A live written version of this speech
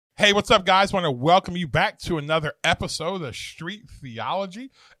Hey, what's up, guys? Want to welcome you back to another episode of Street Theology,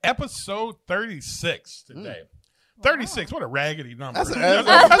 episode 36 today. 36, what a raggedy number. That's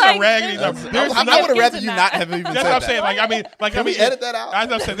a raggedy number. I would have rather you not have even said that. That's what I'm saying. Can we edit that out?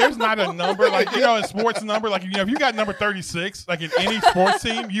 As I said, there's not a number, a sports number. If you got number 36, in any sports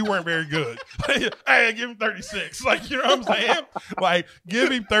team, you weren't very good. Hey, give him 36. You know what I'm saying?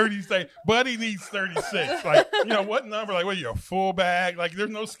 Give him 36. Buddy needs 36. What number? What are you, a fullback?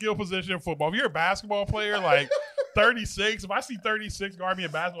 There's no skill position in football. If you're a basketball player, 36, if I see 36 guard me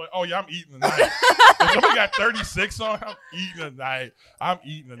in basketball, oh, yeah, I'm eating tonight. If somebody got 36 on, I'm eating tonight.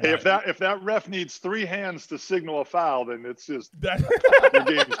 Hey, if that ref needs three hands to signal a foul, then it's just your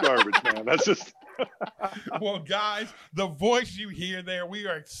game's garbage, man. That's just Well, guys, the voice you hear there, we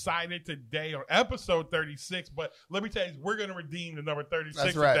are excited today on episode 36, but let me tell you, we're going to redeem the number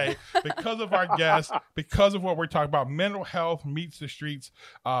 36 today because of our guest, because of what we're talking about. Mental health meets the streets.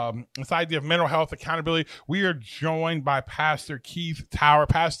 This idea of mental health accountability. We are joined by Pastor Keith Tower.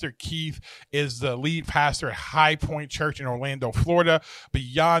 Pastor Keith is the lead pastor at Highpoint Church in Orlando, Florida.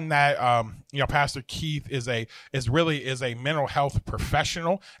 Beyond that, Pastor Keith is a mental health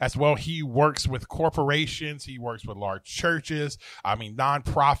professional as well. He works with corporations. He works with large churches,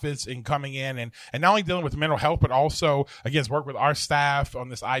 nonprofits, and coming in and not only dealing with mental health, but also, again, work with our staff on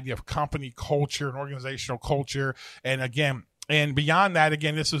this idea of company culture and organizational culture. And beyond that,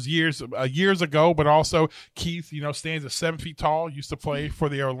 again, this was years ago, but also Keith, stands at 7 feet tall, used to play for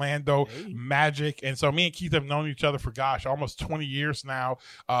the Orlando Magic. And so me and Keith have known each other for, almost 20 years now.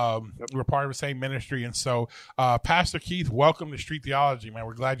 We're part of the same ministry. And so, Pastor Keith, welcome to Street Theology, man.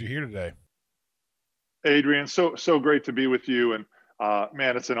 We're glad you're here today. Adrian, so great to be with you. And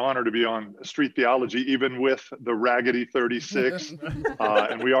man, it's an honor to be on Street Theology, even with the raggedy 36.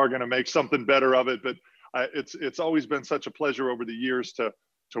 And we are going to make something better of it. But it's always been such a pleasure over the years to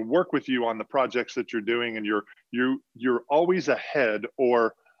work with you on the projects that you're doing, and you're always ahead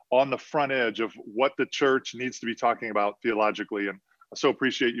or on the front edge of what the church needs to be talking about theologically. And I so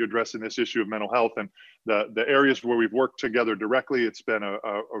appreciate you addressing this issue of mental health and the areas where we've worked together directly. It's been a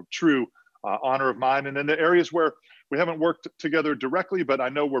true honor of mine. And then the areas where we haven't worked together directly, but I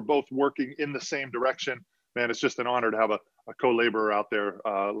know we're both working in the same direction. Man, it's just an honor to have a co-laborer out there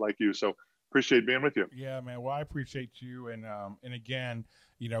like you. So appreciate being with you. Yeah, man. Well, I appreciate you. And again,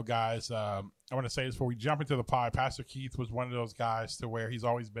 guys, I want to say this before we jump into the pod. Pastor Keith was one of those guys to where he's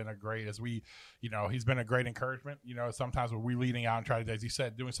always been he's been a great encouragement. Sometimes when we're leading out and trying to, as he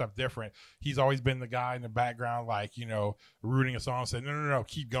said, doing stuff different, he's always been the guy in the background, rooting us on, saying, no,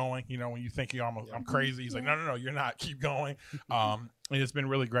 keep going. When you think I'm crazy, he's like, no, you're not. Keep going. And it's been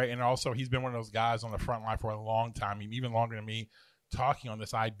really great. And also, he's been one of those guys on the front line for a long time, even longer than me, talking on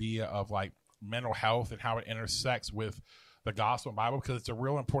this idea of mental health and how it intersects with the gospel and Bible, because it's a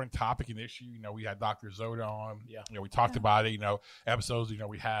real important topic and issue. We had Dr. Zoda on, we talked about it, episodes,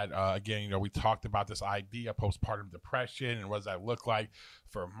 we had, we talked about this idea of postpartum depression and what does that look like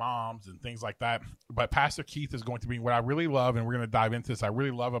for moms and things like that. But Pastor Keith is going to be what I really love, and we're going to dive into this. I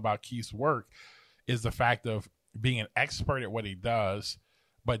really love about Keith's work is the fact of being an expert at what he does,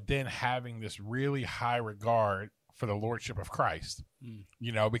 but then having this really high regard for the lordship of Christ,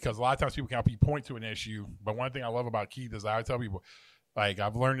 because a lot of times people can point to an issue. But one thing I love about Keith is I tell people,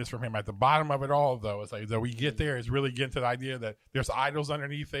 I've learned this from him at the bottom of it all, though. It's that we get there is really getting to the idea that there's idols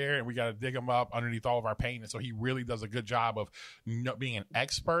underneath there and we got to dig them up underneath all of our pain. And so he really does a good job of being an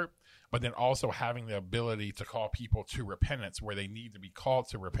expert, but then also having the ability to call people to repentance where they need to be called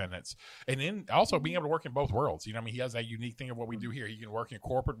to repentance. And then also being able to work in both worlds. He has that unique thing of what we do here. He can work in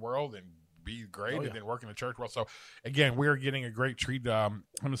corporate world and be great and then work in the church world. So again, we're getting a great treat him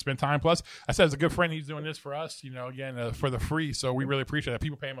to spend time. Plus, I said as a good friend, he's doing this for us, for the free. So we really appreciate it.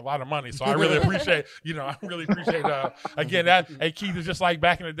 People pay him a lot of money. So I really appreciate, again, that, hey, Keith is just like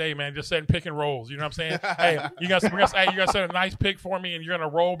back in the day, man, just setting pick and rolls. You know what I'm saying? Hey, you got to set a nice pick for me and you're going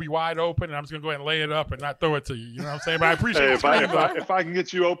to roll, be wide open. And I'm just going to go ahead and lay it up and not throw it to you. You know what I'm saying? But I appreciate it. If I can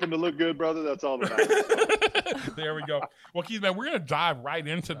get you open to look good, brother, that's all that matters. There we go. Well, Keith, man, we're going to dive right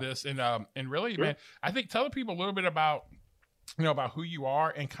into this. And really, man, I think tell people a little bit about, about who you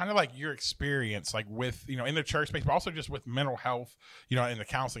are and kind of your experience, with, in the church space, but also just with mental health, in the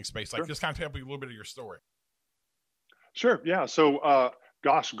counseling space, just kind of tell people a little bit of your story. Sure. Yeah. So,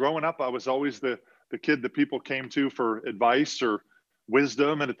 growing up, I was always the kid that people came to for advice or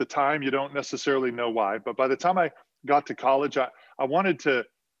wisdom. And at the time, you don't necessarily know why. But by the time I got to college, I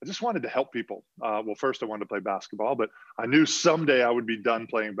just wanted to help people. Well, first I wanted to play basketball, but I knew someday I would be done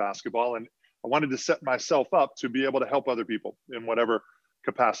playing basketball. And I wanted to set myself up to be able to help other people in whatever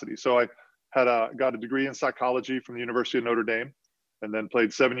capacity. So I got a degree in psychology from the University of Notre Dame. and then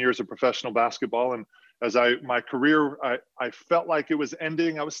played 7 years of professional basketball. And as my career, I felt like it was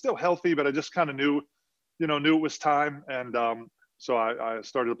ending. I was still healthy, but I just kind of knew it was time. And so I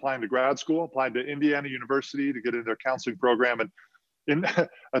started applying to grad school, applied to Indiana University to get into their counseling program. And in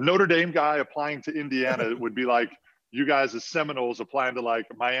a Notre Dame guy applying to Indiana would be like you guys as Seminoles applying to like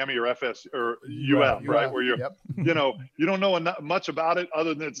Miami or FS or UF, right? Where you're, you don't know much about it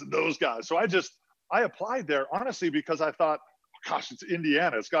other than it's those guys. So I applied there honestly because I thought, gosh, it's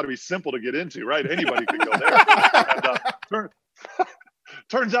Indiana. It's got to be simple to get into, right? Anybody can go there. And,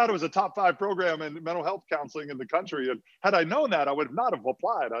 turns out it was a top 5 program in mental health counseling in the country. And had I known that, I would not have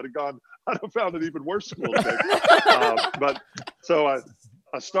applied. I'd have found an even worse school to take. But so I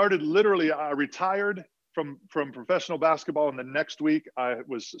started I retired from professional basketball. And the next week I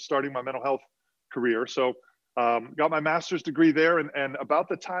was starting my mental health career. So got my master's degree there. And about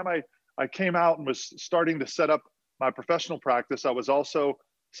the time I came out and was starting to set up my professional practice, I was also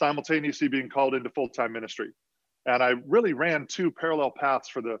simultaneously being called into full-time ministry. And I really ran 2 parallel paths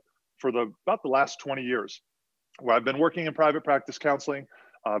for about the last 20 years, where I've been working in private practice counseling.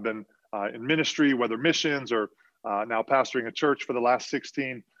 I've been in ministry, whether missions or now pastoring a church for the last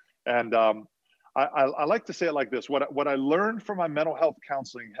 16. And I like to say it like this. What I learned from my mental health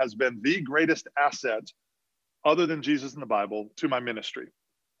counseling has been the greatest asset other than Jesus and the Bible to my ministry.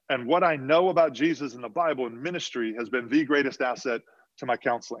 And what I know about Jesus and the Bible and ministry has been the greatest asset to my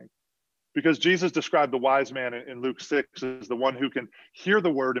counseling. Because Jesus described the wise man in Luke 6 as the one who can hear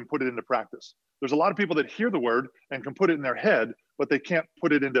the word and put it into practice. There's a lot of people that hear the word and can put it in their head, but they can't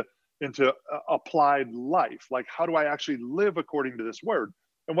put it into applied life. Like, how do I actually live according to this word?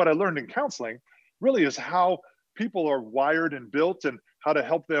 And what I learned in counseling really is how people are wired and built and how to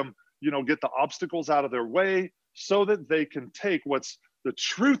help them, get the obstacles out of their way so that they can take what's the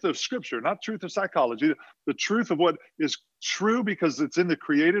truth of Scripture, not truth of psychology, the truth of what is true because it's in the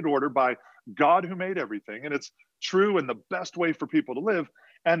created order by God who made everything. And it's true and the best way for people to live.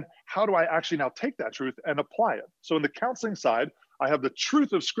 And how do I actually now take that truth and apply it? So in the counseling side, I have the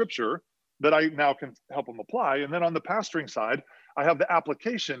truth of Scripture that I now can help them apply. And then on the pastoring side, I have the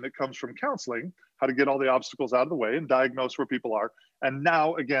application that comes from counseling, how to get all the obstacles out of the way and diagnose where people are. And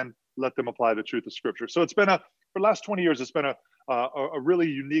now, again, let them apply the truth of Scripture. So it's been for the last 20 years, it's been a really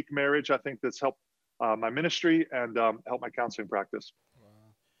unique marriage, I think, that's helped my ministry and helped my counseling practice. Wow.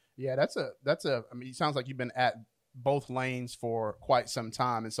 Yeah, that's a. I mean, it sounds like you've been at both lanes for quite some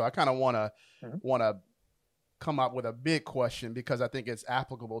time, and so I kind of want to come up with a big question because I think it's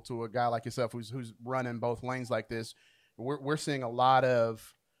applicable to a guy like yourself who's running both lanes like this. We're seeing a lot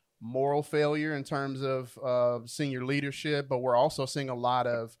of moral failure in terms of senior leadership, but we're also seeing a lot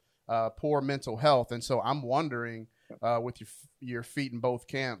of poor mental health, and so I'm wondering. With your feet in both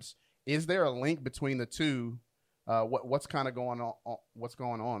camps, is there a link between the two? What's kind of going on? What's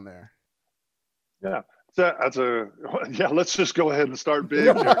going on there? Yeah, let's just go ahead and start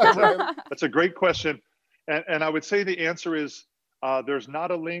big. That's a great question, and I would say the answer is there's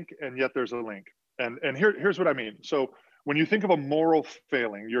not a link, and yet there's a link. And here's what I mean. So when you think of a moral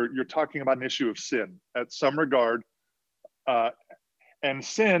failing, you're talking about an issue of sin at some regard, and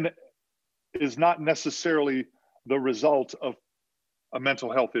sin is not necessarily the result of a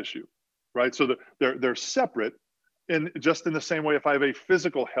mental health issue, right? So they're separate in just in the same way. If I have a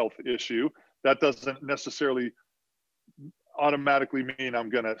physical health issue, that doesn't necessarily automatically mean I'm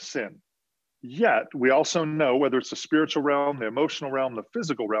going to sin. Yet we also know, whether it's the spiritual realm, the emotional realm, the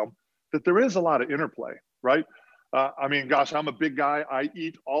physical realm, that there is a lot of interplay, right? I mean, gosh, I'm a big guy. I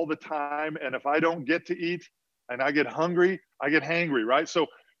eat all the time. And if I don't get to eat and I get hungry, I get hangry, right? So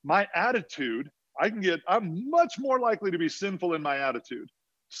my attitude, I'm much more likely to be sinful in my attitude,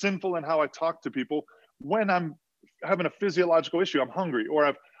 sinful in how I talk to people when I'm having a physiological issue. I'm hungry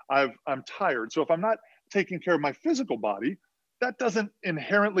or I'm tired. So if I'm not taking care of my physical body, that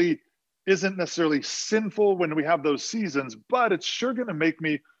isn't necessarily sinful when we have those seasons, but it's sure going to make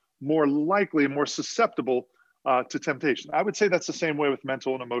me more likely and more susceptible to temptation. I would say that's the same way with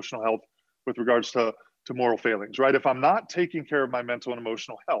mental and emotional health with regards to moral failings, right? If I'm not taking care of my mental and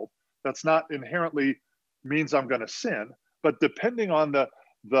emotional health, that's not inherently means I'm going to sin, but depending on the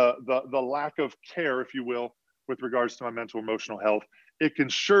lack of care, if you will, with regards to my mental emotional health, it can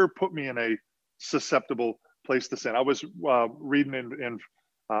sure put me in a susceptible place to sin. I was reading in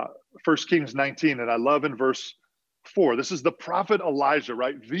 1 Kings 19, and I love in verse 4. This is the prophet Elijah,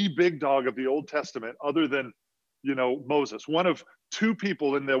 right? The big dog of the Old Testament, other than Moses, one of 2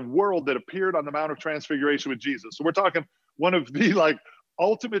 people in the world that appeared on the Mount of Transfiguration with Jesus. So we're talking one of the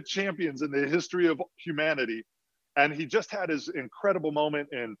ultimate champions in the history of humanity. And he just had his incredible moment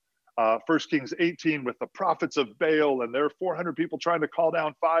in 1 Kings 18 with the prophets of Baal, and there are 400 people trying to call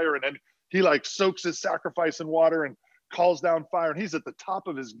down fire, and then he like soaks his sacrifice in water and calls down fire, and he's at the top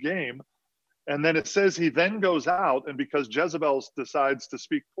of his game. And then it says he then goes out, and because Jezebel decides to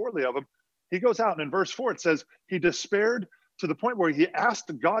speak poorly of him, he goes out, and in verse 4 it says he despaired to the point where he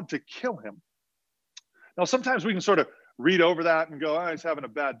asked God to kill him. Now sometimes we can sort of read over that and go, oh, he's having a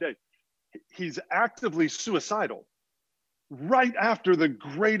bad day. He's actively suicidal right after the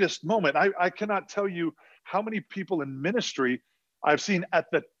greatest moment. I cannot tell you how many people in ministry I've seen at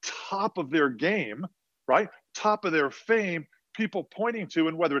the top of their game, right? Top of their fame, people pointing to,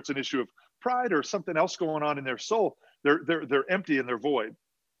 and whether it's an issue of pride or something else going on in their soul, they're empty and they're void,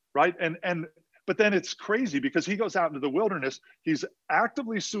 right? But then it's crazy because he goes out into the wilderness. He's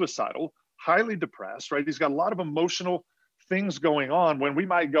actively suicidal, highly depressed, right? He's got a lot of emotional things going on when we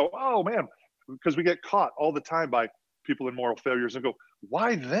might go, oh man, because we get caught all the time by people in moral failures and go,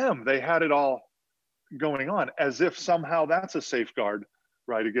 why them? They had it all going on, as if somehow that's a safeguard,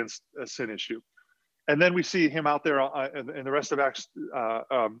 right, against a sin issue. And then we see him out there in the rest of 1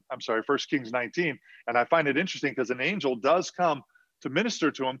 Kings 19. And I find it interesting because an angel does come to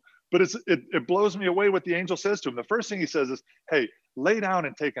minister to him, but it blows me away what the angel says to him. The first thing he says is, hey, lay down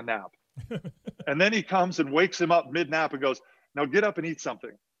and take a nap. And then he comes and wakes him up mid-nap and goes, now get up and eat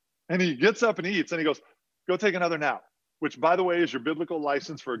something. And he gets up and eats, and he goes, go take another nap, which, by the way, is your biblical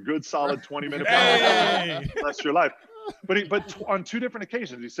license for a good, solid 20-minute nap for the rest of your life. But on two different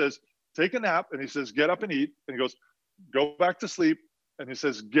occasions, he says, take a nap, and he says, get up and eat. And he goes, go back to sleep. And he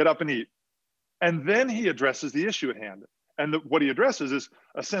says, get up and eat. And then he addresses the issue at hand. And what he addresses is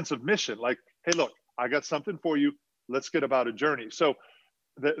a sense of mission. Like, hey, look, I got something for you. Let's get about a journey. So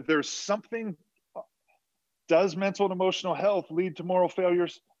there's something. Does mental and emotional health lead to moral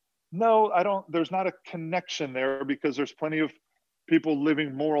failures? No, I don't. There's not a connection there because there's plenty of people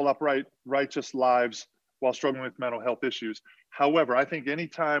living moral, upright, righteous lives while struggling with mental health issues. However, I think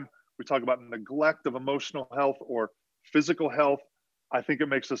anytime we talk about neglect of emotional health or physical health, I think it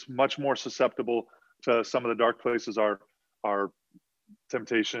makes us much more susceptible to some of the dark places our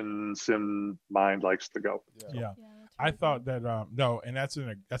temptation, sin mind likes to go. Yeah. I thought that no, and that's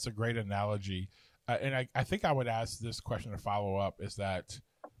a great analogy, and I think I would ask this question to follow up is that,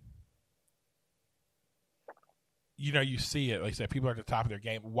 you know, you see it, like I said, people are at the top of their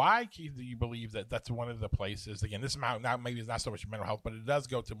game. Why, Keith, do you believe that that's one of the places, again, this is not maybe it's not so much mental health, but it does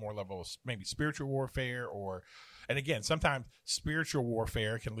go to more level of maybe spiritual warfare and again, sometimes spiritual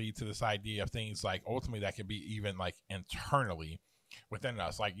warfare can lead to this idea of things like ultimately that can be even like internally within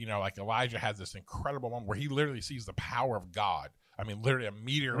us. Like, you know, like Elijah has this incredible moment where he literally sees the power of God. I mean, literally a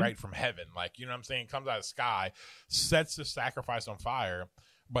meteorite from heaven, like, you know what I'm saying, comes out of the sky, sets the sacrifice on fire.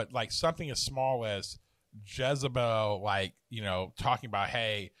 But like something as small as Jezebel, like, you know, talking about,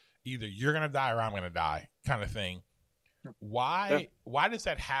 hey, either you're going to die or I'm going to die kind of thing. Why does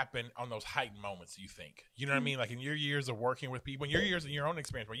that happen on those heightened moments, do you think? You know what I mean? Like in your years of working with people, in your years in your own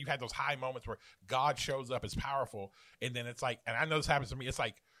experience where you had those high moments where God shows up, is powerful, and then it's like, and I know this happens to me, it's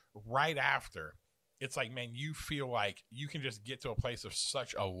like right after, it's like, man, you feel like you can just get to a place of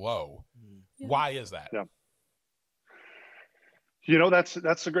such a low. Yeah. Why is that? Yeah. You know,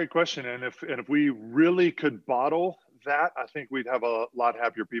 that's a great question. And if we really could bottle that, I think we'd have a lot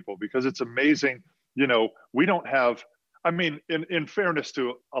happier people, because it's amazing. You know, we don't have, I mean, in fairness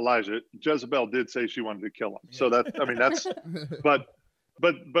to Elijah, Jezebel did say she wanted to kill him. Yeah. So that, I mean, that's,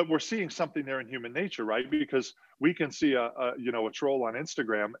 but we're seeing something there in human nature, right? Because we can see a troll on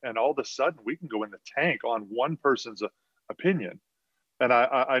Instagram, and all of a sudden we can go in the tank on one person's opinion. And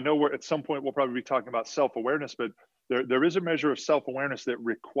I know we're at some point we'll probably be talking about self-awareness, but there is a measure of self-awareness that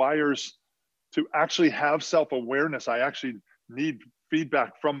requires, to actually have self-awareness, I actually need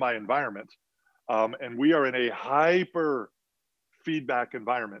feedback from my environment. And we are in a hyper feedback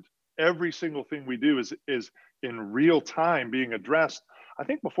environment. Every single thing we do is in real time being addressed, I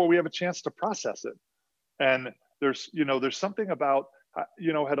think, before we have a chance to process it. And there's something about,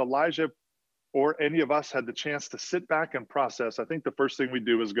 had Elijah or any of us had the chance to sit back and process, I think the first thing we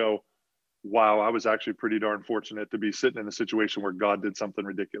do is go, wow, I was actually pretty darn fortunate to be sitting in a situation where God did something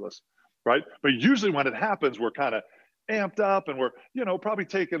ridiculous, right? But usually when it happens, we're kind of amped up and we're, probably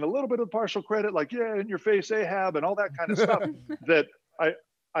taking a little bit of partial credit, like, yeah, in your face, Ahab, and all that kind of stuff. That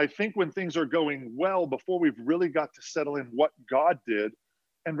I think when things are going well, before we've really got to settle in what God did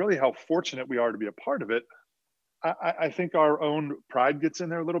and really how fortunate we are to be a part of it, I think our own pride gets in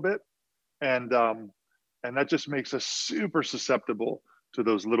there a little bit. And that just makes us super susceptible to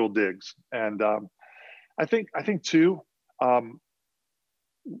those little digs. And I think too,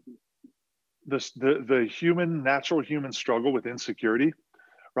 the natural human struggle with insecurity,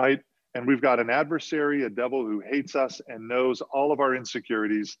 right? And we've got an adversary, a devil who hates us and knows all of our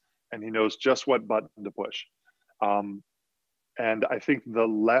insecurities, and he knows just what button to push. And I think the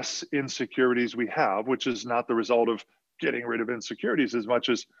less insecurities we have, which is not the result of getting rid of insecurities as much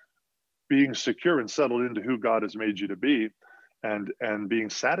as being secure and settled into who God has made you to be, and being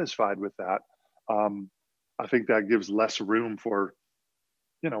satisfied with that, I think that gives less room for,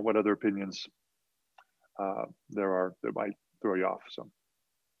 what other opinions there are that might throw you off. So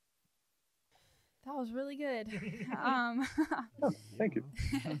that was really good. Thank you.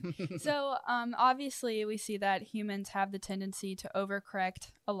 So obviously we see that humans have the tendency to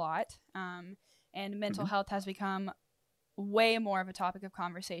overcorrect a lot, and mental health has become way more of a topic of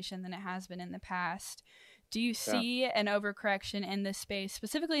conversation than it has been in the past. Do you see an overcorrection in this space,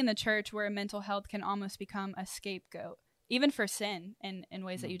 specifically in the church, where mental health can almost become a scapegoat, even for sin in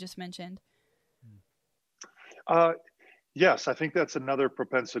ways that you just mentioned? Yes, I think that's another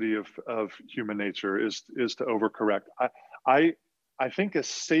propensity of human nature is to overcorrect. I think a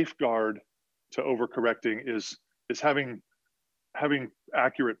safeguard to overcorrecting is having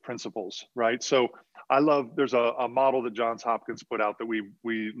accurate principles, right? So there's a model that Johns Hopkins put out that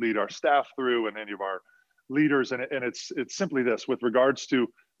we lead our staff through and any of our leaders, and it's simply this: with regards to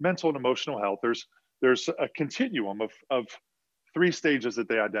mental and emotional health, there's a continuum of 3 stages that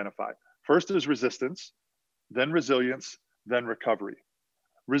they identify. First is resistance, then resilience, then recovery.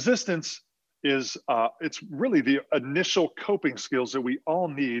 Resistance is it's really the initial coping skills that we all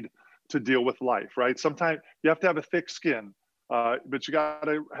need to deal with life, right? Sometimes you have to have a thick skin, but you got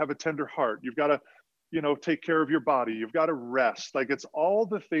to have a tender heart. You've got to, take care of your body. You've got to rest. Like, it's all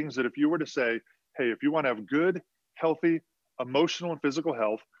the things that if you were to say, hey, if you want to have good, healthy, emotional and physical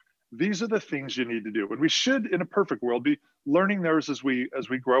health, these are the things you need to do. And we should, in a perfect world, be learning those as we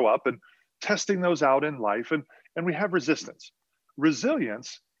grow up and testing those out in life. And we have resistance.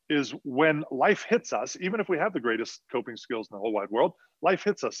 Resilience is when life hits us, even if we have the greatest coping skills in the whole wide world, life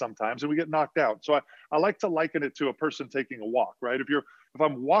hits us sometimes and we get knocked out. So I like to liken it to a person taking a walk, right? If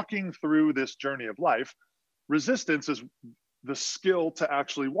I'm walking through this journey of life, resistance is the skill to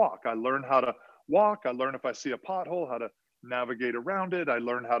actually walk. I learn how to walk. I learn if I see a pothole, how to navigate around it. I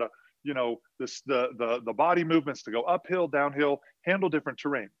learn how to, the body movements to go uphill, downhill, handle different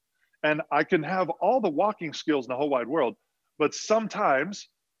terrain. And I can have all the walking skills in the whole wide world, but sometimes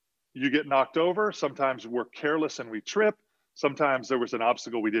you get knocked over. Sometimes we're careless and we trip. Sometimes there was an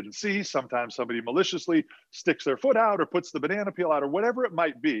obstacle we didn't see. Sometimes somebody maliciously sticks their foot out or puts the banana peel out or whatever it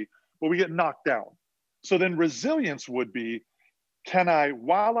might be, but we get knocked down. So then resilience would be, can I,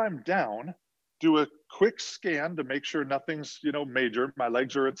 while I'm down, do a quick scan to make sure nothing's, major, my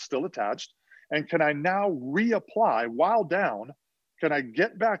legs are still attached, and can I now reapply while down? Can I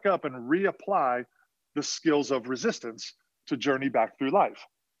get back up and reapply the skills of resistance to journey back through life?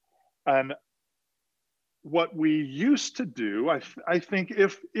 And what we used to do, I think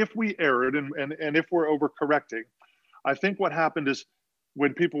if we erred and if we're overcorrecting, I think what happened is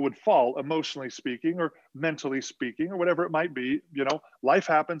when people would fall, emotionally speaking or mentally speaking or whatever it might be, life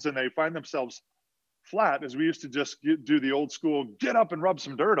happens and they find themselves flat, as we used to just do the old school, get up and rub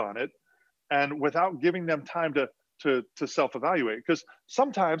some dirt on it, and without giving them time to self-evaluate. Because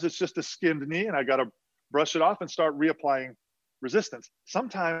sometimes it's just a skinned knee and I got to brush it off and start reapplying resistance.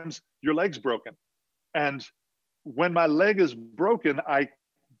 Sometimes your leg's broken. And when my leg is broken, I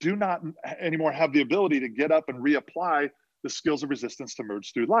do not anymore have the ability to get up and reapply the skills of resistance to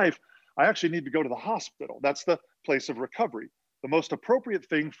merge through life. I actually need to go to the hospital. That's the place of recovery. The most appropriate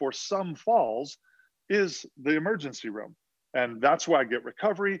thing for some falls is the emergency room. And that's why I get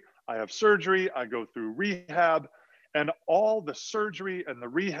recovery. I have surgery. I go through rehab. And all the surgery and the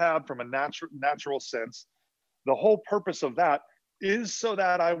rehab from a natural sense, the whole purpose of that is so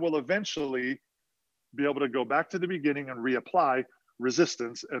that I will eventually be able to go back to the beginning and reapply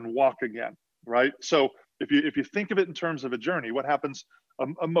resistance and walk again, right? So if you think of it in terms of a journey, what happens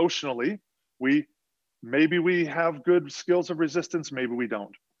emotionally, maybe we have good skills of resistance, maybe we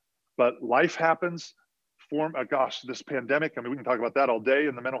don't. But life happens, this pandemic, we can talk about that all day,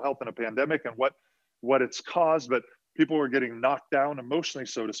 and the mental health in a pandemic and what it's caused, but people were getting knocked down emotionally,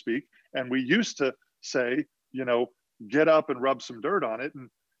 so to speak. And we used to say, get up and rub some dirt on it.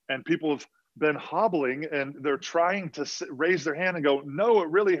 And people have been hobbling and they're trying to raise their hand and go, no, it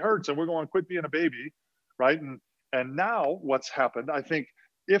really hurts. And we're going, quit being a baby, right? And now what's happened, I think,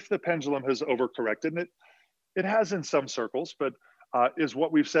 if the pendulum has overcorrected, and it has in some circles, but is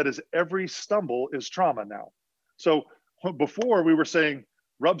what we've said is every stumble is trauma now. So before we were saying,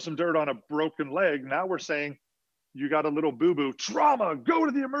 rub some dirt on a broken leg. Now we're saying, you got a little boo-boo, trauma, go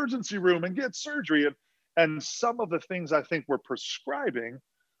to the emergency room and get surgery. And some of the things I think we're prescribing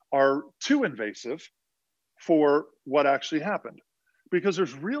are too invasive for what actually happened. Because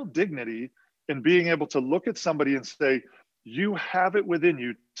there's real dignity in being able to look at somebody and say, you have it within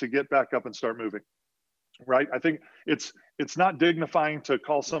you to get back up and start moving, right? I think it's not dignifying to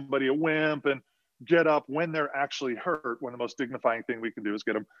call somebody a wimp and get up when they're actually hurt, when the most dignifying thing we can do is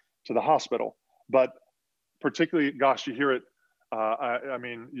get them to the hospital. But particularly, gosh, you hear it. I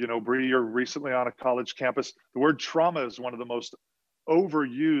mean, you know, Bree, you're recently on a college campus. The word trauma is one of the most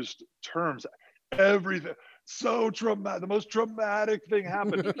overused terms. Everything, so traumatic, the most traumatic thing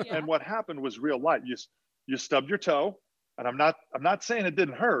happened. Yeah. And what happened was real life. You stubbed your toe, and I'm not saying it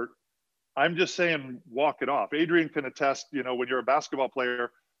didn't hurt. I'm just saying walk it off. Adrian can attest, you know, when you're a basketball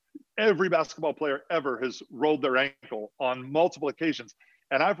player, every basketball player ever has rolled their ankle on multiple occasions.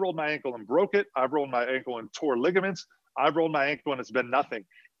 And I've rolled my ankle and broke it. I've rolled my ankle and tore ligaments. I've rolled my ankle and it's been nothing.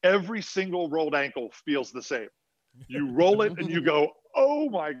 Every single rolled ankle feels the same. You roll it and you go, oh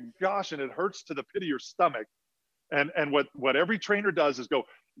my gosh, and it hurts to the pit of your stomach. And what every trainer does is go,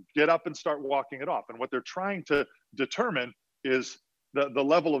 get up and start walking it off. And what they're trying to determine is the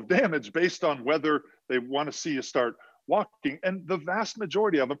level of damage based on whether they want to see you start walking. And the vast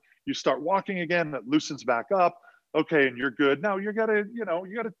majority of them, you start walking again, it loosens back up. Okay, and you're good. Now you gotta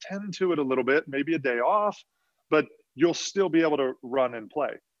tend to it a little bit, maybe a day off, but you'll still be able to run and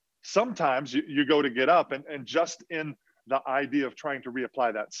play. Sometimes you go to get up and just in the idea of trying to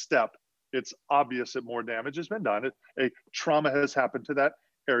reapply that step, it's obvious that more damage has been done. A trauma has happened to that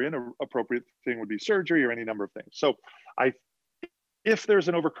area, and an appropriate thing would be surgery or any number of things. So if there's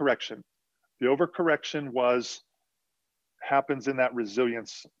an overcorrection, the overcorrection happens in that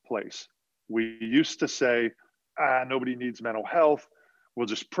resilience place. We used to say, nobody needs mental health. We'll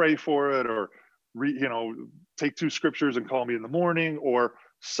just pray for it, or take 2 scriptures and call me in the morning, or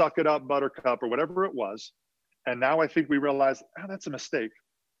suck it up, buttercup, or whatever it was. And now I think we realize, that's a mistake.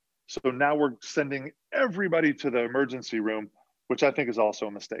 So now we're sending everybody to the emergency room, which I think is also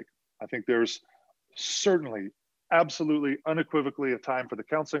a mistake. I think there's certainly, absolutely, unequivocally a time for the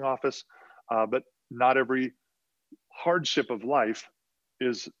counseling office, but not every hardship of life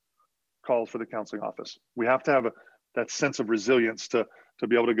is called for the counseling office. We have to have that sense of resilience to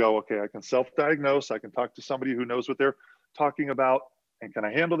be able to go, okay, I can self-diagnose, I can talk to somebody who knows what they're talking about, and can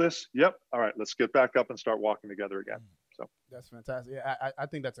I handle this? Yep. All right, let's get back up and start walking together again. So that's fantastic. Yeah, I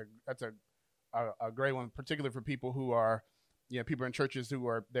think that's a great one, particularly for people who are, people in churches who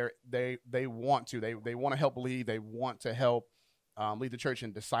are there. They want to help lead. They want to help lead the church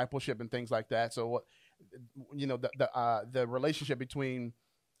in discipleship and things like that. So the relationship between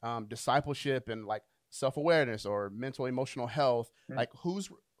discipleship and like self-awareness or mental emotional health, like what's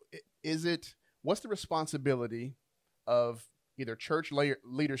the responsibility of either church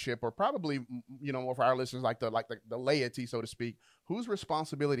leadership or probably, more for our listeners, like the laity, so to speak, whose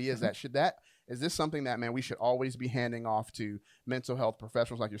responsibility is that? Is this something that, man, we should always be handing off to mental health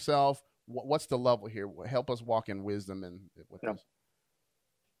professionals like yourself? What's the level here? Help us walk in wisdom and with this.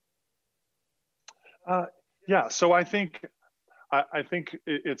 So I think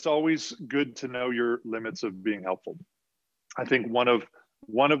it's always good to know your limits of being helpful. I think one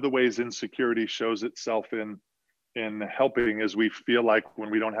of the ways insecurity shows itself in helping is we feel like when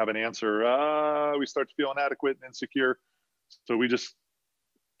we don't have an answer, we start to feel inadequate and insecure. So we just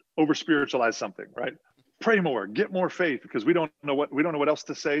over spiritualize something, right? Pray more, get more faith, because we don't know what else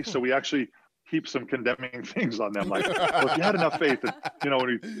to say. So we actually heap some condemning things on them, like, well, if you had enough faith,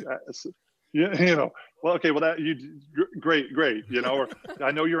 well, okay, well, that great, or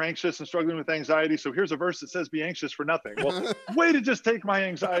I know you're anxious and struggling with anxiety, so here's a verse that says be anxious for nothing. Well, way to just take my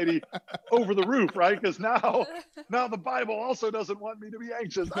anxiety over the roof, right? Because now the Bible also doesn't want me to be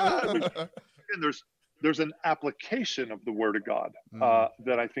anxious. And there's an application of the Word of God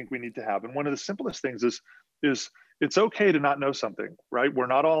that I think we need to have. And one of the simplest things is it's okay to not know something, right? We're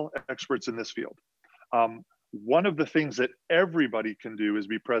not all experts in this field. One of the things that everybody can do is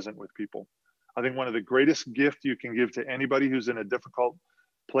be present with people. I think one of the greatest gifts you can give to anybody who's in a difficult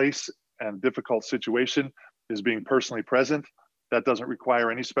place and difficult situation is being personally present. That doesn't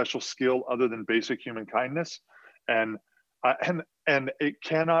require any special skill other than basic human kindness. And it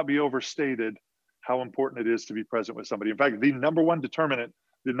cannot be overstated how important it is to be present with somebody. In fact, the number one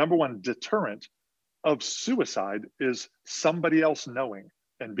deterrent of suicide is somebody else knowing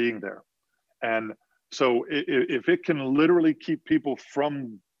and being there. And so if it can literally keep people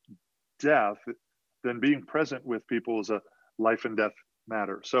from death, then being present with people is a life and death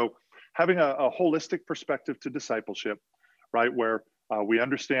matter. So having a holistic perspective to discipleship, right, where we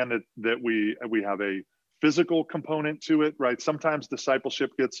understand that we have a physical component to it, right? Sometimes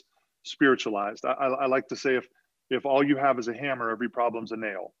discipleship gets spiritualized. I like to say if all you have is a hammer, every problem's a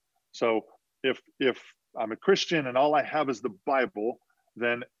nail. So if I'm a Christian and all I have is the Bible,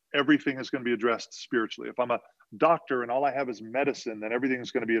 then everything is going to be addressed spiritually. If I'm a doctor and all I have is medicine, then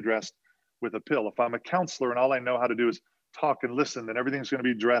everything's going to be addressed with a pill. If I'm a counselor and all I know how to do is talk and listen, then everything's going to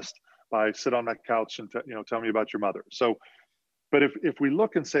be addressed by sit on that couch and tell me about your mother. So, but if we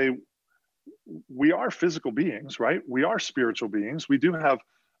look and say, we are physical beings, right? We are spiritual beings. We do have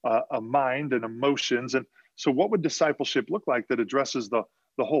a mind and emotions. And so what would discipleship look like that addresses the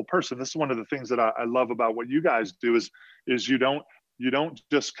whole person? This is one of the things that I love about what you guys do is you don't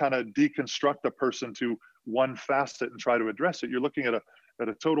just kind of deconstruct a person to one facet and try to address it. You're looking at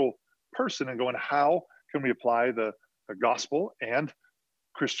a total person and going, how can we apply the gospel and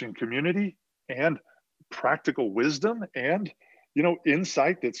Christian community and practical wisdom and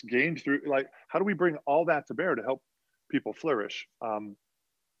insight that's gained through, like, how do we bring all that to bear to help people flourish?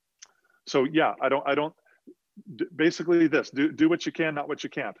 So yeah, I don't basically this, do what you can, not what you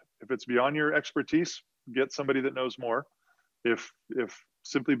can't. If it's beyond your expertise, get somebody that knows more. If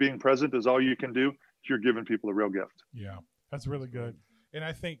simply being present is all you can do, you're giving people a real gift. Yeah, that's really good. And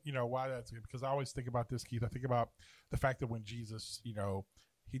I think, why that's good, because I always think about this, Keith. I think about the fact that when Jesus,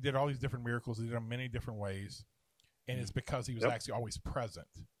 he did all these different miracles, he did them many different ways. And it's because he was actually always present.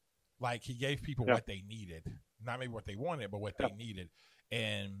 Like, he gave people what they needed, not maybe what they wanted, but what they needed.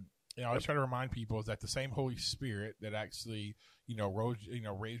 And, I always try to remind people is that the same Holy Spirit that actually,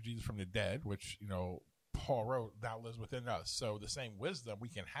 raised Jesus from the dead, which, Paul wrote, now lives within us. So the same wisdom, we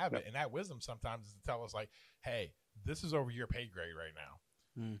can have it. And that wisdom sometimes is to tell us, like, hey, this is over your pay grade right now.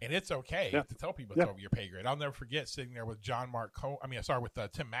 And it's okay to tell people it's over your pay grade. I'll never forget sitting there with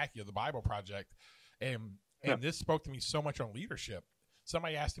with Tim Mackey of the Bible Project. And this spoke to me so much on leadership.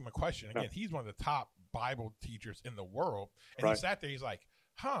 Somebody asked him a question. Again, he's one of the top Bible teachers in the world. And he sat there, he's like,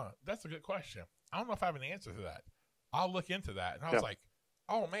 that's a good question. I don't know if I have an answer to that. I'll look into that. And I was like,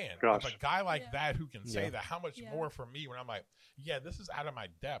 oh man, if a guy like that who can say that, how much more for me when I'm like, this is out of my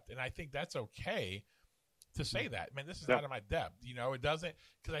depth. And I think that's okay to say that. Man, this is out of my depth. It doesn't,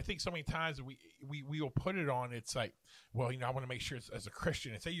 because I think so many times we will put it on, it's like, well, I want to make sure as a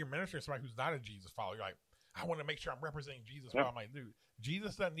Christian, and say you're ministering to somebody who's not a Jesus follower, you're like, I want to make sure I'm representing Jesus well. I'm like, dude,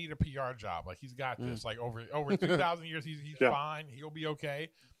 Jesus doesn't need a PR job. Like, he's got this. Like, over 2,000 years, he's fine. He'll be okay.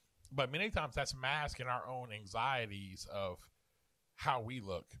 But many times that's masking our own anxieties of how we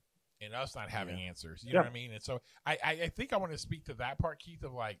look and us not having answers. You know what I mean? And so I think I want to speak to that part, Keith,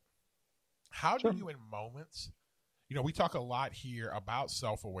 of like, how do you in moments, we talk a lot here about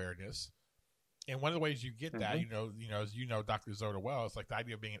self-awareness. And one of the ways you get that, as Dr. Zoda well, it's like the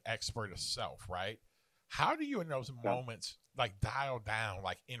idea of being an expert of self, right? How do you in those moments, like, dial down,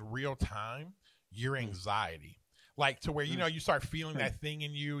 like, in real time, your anxiety? Like, to where, you start feeling that thing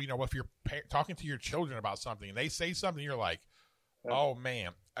in you, if you're talking to your children about something and they say something, you're like, oh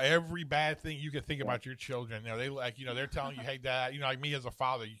man, every bad thing you can think about your children, they like, they're telling you, hey dad, like me as a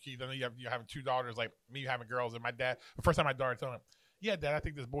father, you're having two daughters, like me having girls, and my dad, the first time my daughter told him, yeah, dad, I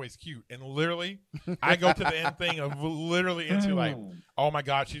think this boy is cute. And literally, I go to the end thing of literally into like, oh my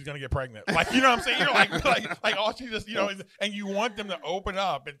God, she's going to get pregnant. Like, you know what I'm saying? You're like all she just, and you want them to open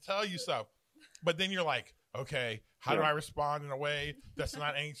up and tell you stuff. But then you're like, okay, how do I respond in a way that's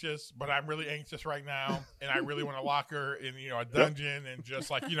not anxious, but I'm really anxious right now, and I really want to lock her in, a dungeon and just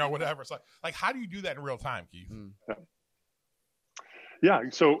like, whatever. It's like, how do you do that in real time, Keith? Yeah.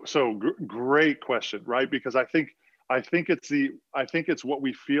 So great question, right? Because I think it's what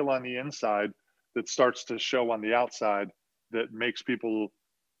we feel on the inside that starts to show on the outside that makes people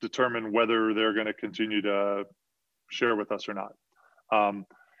determine whether they're going to continue to share with us or not.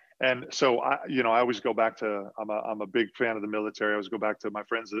 And so I always go back to, I'm a big fan of the military. I always go back to my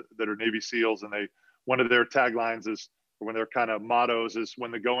friends that are Navy SEALs, and one of their taglines is, or one of their kind of mottos is,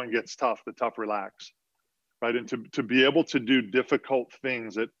 when the going gets tough, the tough relax, right? And to be able to do difficult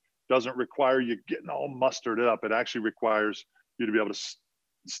things that doesn't require you getting all mustered up. It actually requires you to be able to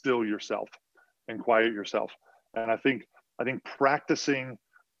still yourself and quiet yourself. And I think practicing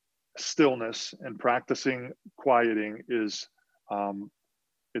stillness and practicing quieting is,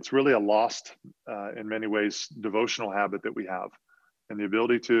 it's really a lost, in many ways, devotional habit that we have, and the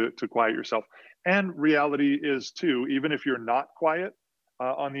ability to quiet yourself. And reality is too, even if you're not quiet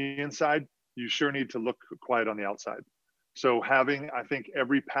on the inside, you sure need to look quiet on the outside. So I think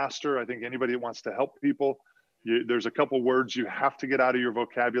every pastor, I think anybody that wants to help people, there's a couple words you have to get out of your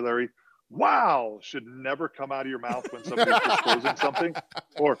vocabulary. Wow should never come out of your mouth when somebody's disclosing something.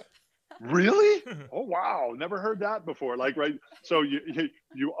 Or, really? Oh, wow. Never heard that before. Like, right. So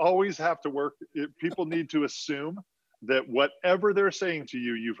you always have to work. People need to assume that whatever they're saying to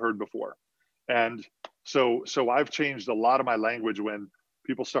you, you've heard before. And so I've changed a lot of my language when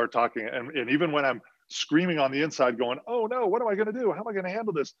people start talking. And even when I'm screaming on the inside going, oh no, what am I going to do? How am I going to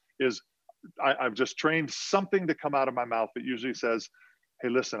handle this? I've just trained something to come out of my mouth that usually says, hey,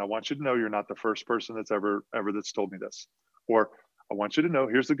 listen, I want you to know you're not the first person that's ever that's told me this. Or I want you to know,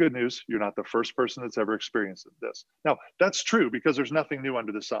 here's the good news. You're not the first person that's ever experienced this. Now, that's true because there's nothing new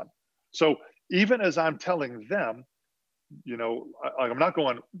under the sun. So even as I'm telling them, you know, I'm not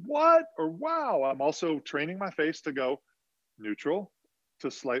going, what or wow. I'm also training my face to go neutral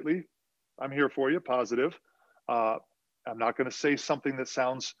to slightly, I'm here for you, positive. I'm not going to say something that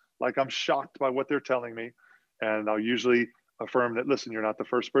sounds like I'm shocked by what they're telling me. And I'll usually affirm that, listen, you're not the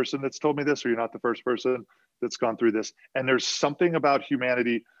first person that's told me this, or you're not the first person that's gone through this. And there's something about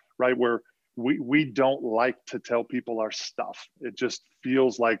humanity, right, where we don't like to tell people our stuff. It just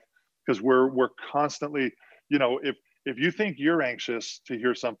feels like, because we're constantly, you know, if you think you're anxious to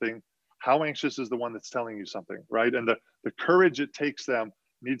hear something, how anxious is the one that's telling you something, right? And the courage it takes them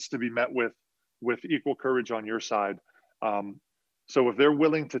needs to be met with equal courage on your side. So if they're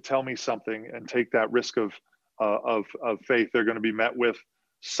willing to tell me something and take that risk of faith, they're going to be met with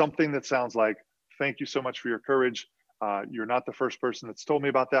something that sounds like, thank you so much for your courage. You're not the first person that's told me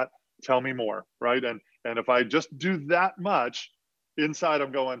about that. Tell me more, right? And if I just do that much, inside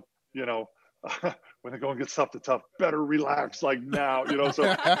I'm going, you know, when the going gets tough to tough, better relax like now, you know. So,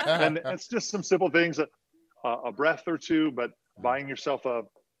 and it's just some simple things, a breath or two, but buying yourself a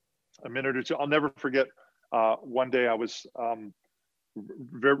minute or two. I'll never forget one day I was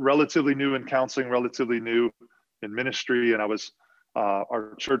relatively new in counseling, relatively new in ministry, and I was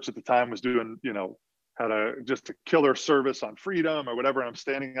our church at the time was doing, you know, had just a killer service on freedom or whatever, and I'm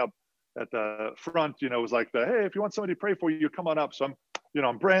standing up at the front, you know, it was like hey, if you want somebody to pray for you, come on up. So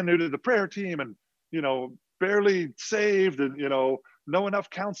I'm brand new to the prayer team and, you know, barely saved and, you know enough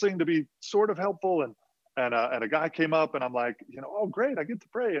counseling to be sort of helpful. And a guy came up and I'm like, you know, oh, great, I get to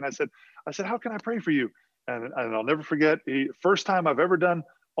pray. And I said, how can I pray for you? And I'll never forget, first time I've ever done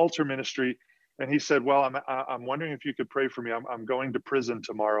altar ministry. And he said, well, I'm wondering if you could pray for me. I'm going to prison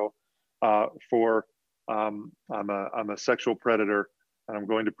tomorrow for I'm a sexual predator and I'm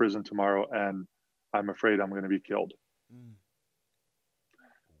going to prison tomorrow and I'm afraid I'm going to be killed.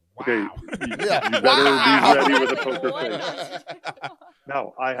 Wow. Okay, you better be ready with a poker face.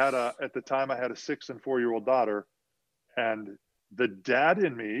 Now, at the time I had a 6 and 4-year-old daughter, and the dad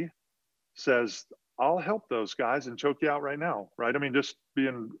in me says, I'll help those guys and choke you out right now, right? I mean, just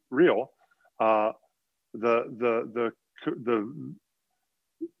being real. I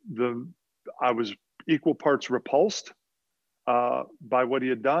was equal parts repulsed by what he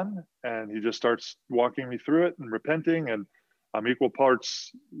had done, and he just starts walking me through it and repenting, and I'm equal parts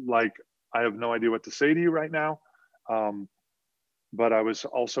like, I have no idea what to say to you right now. But I was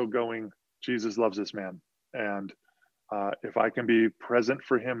also going, Jesus loves this man. And if I can be present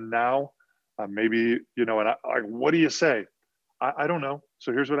for him now, maybe, you know, and what do you say? I don't know.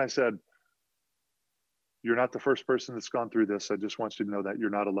 So here's what I said. You're not the first person that's gone through this. I just want you to know that you're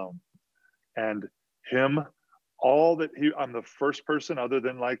not alone. And I'm the first person other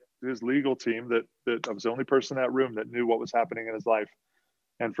than like his legal team that I was the only person in that room that knew what was happening in his life.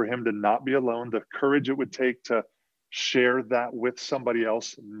 And for him to not be alone, the courage it would take to share that with somebody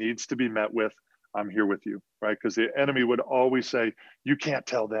else needs to be met with, I'm here with you, right? Because the enemy would always say, you can't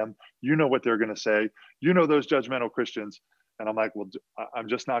tell them, you know what they're going to say, you know, those judgmental Christians. And I'm like, well, I'm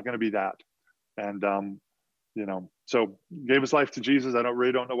just not going to be that. And, you know, so gave his life to Jesus. I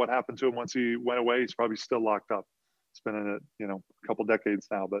really don't know what happened to him once he went away. He's probably still locked up. It's been in it, you know, a couple decades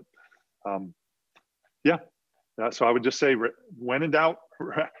now, but yeah. So I would just say, when in doubt,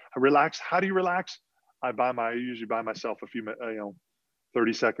 relax. How do you relax? I usually buy myself a few,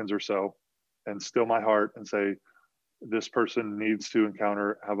 30 seconds or so, and still my heart and say, this person needs to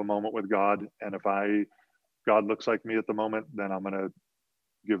have a moment with God. And if God looks like me at the moment, then I'm going to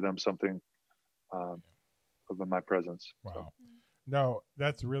give them something of my presence. Wow. So. No,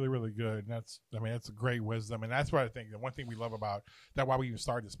 that's really, really good. And that's a great wisdom. And that's what I think the one thing we love about that, why we even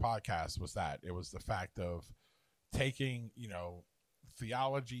started this podcast, was that it was the fact of taking, you know,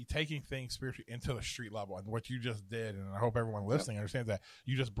 theology, taking things spiritually into the street level. And what you just did, and I hope everyone listening understands that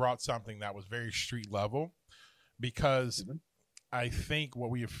you just brought something that was very street level, because I think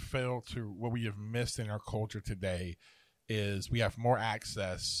what we have missed in our culture today is we have more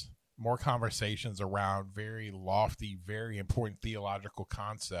access, more conversations around very lofty, very important theological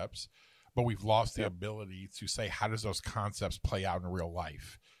concepts, but we've lost the ability to say, how does those concepts play out in real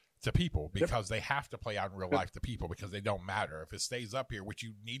life to people? Because they have to play out in real life to people, because they don't matter. If it stays up here, which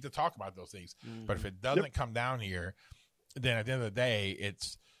you need to talk about those things, but if it doesn't come down here, then at the end of the day,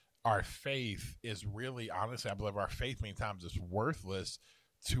 it's our faith is really, honestly, I believe our faith many times is worthless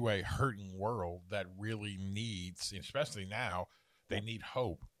to a hurting world that really needs, especially now, they need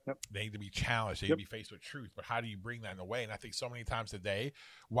hope. Yep. They need to be challenged. They need to be faced with truth. But how do you bring that in a way? And I think so many times today,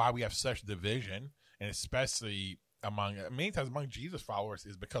 why we have such division, and especially many times among Jesus followers,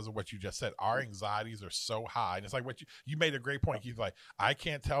 is because of what you just said. Our anxieties are so high. And it's like what you made a great point. He's like, I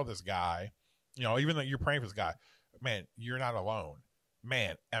can't tell this guy, even though you're praying for this guy, man, you're not alone.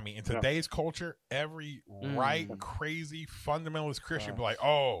 Man, I mean, in today's culture, every right, crazy, fundamentalist Christian be like,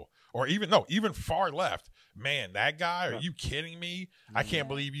 oh, or even far left, man, that guy, are you kidding me? I can't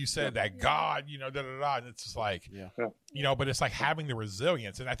believe you said that God, da-da-da. And it's just like, but it's like having the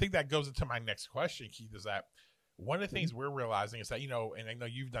resilience. And I think that goes into my next question, Keith, is that one of the things we're realizing is that, and I know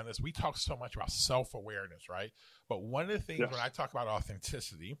you've done this, we talk so much about self-awareness, right? But one of the things when I talk about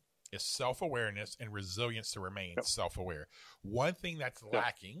authenticity is self-awareness and resilience to remain self-aware. One thing that's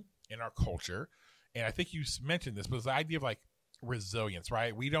lacking in our culture, and I think you mentioned this, was the idea of like resilience,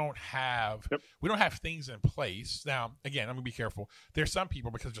 right? We don't have things in place. Now, again, I'm gonna be careful. There's some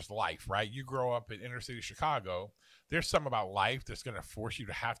people, because just life, right? You grow up in inner city Chicago, there's something about life that's gonna force you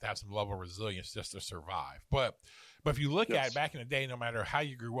to have some level of resilience just to survive. But if you look at it back in the day, no matter how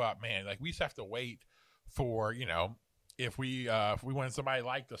you grew up, man, like we used to have to wait for, if we wanted somebody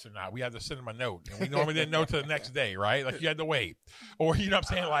liked us or not, we had to send them a note, and we normally didn't know till the next day, right? Like you had to wait, or what I'm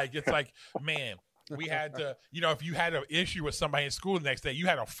saying, like it's like, man, we had to, if you had an issue with somebody in school the next day, you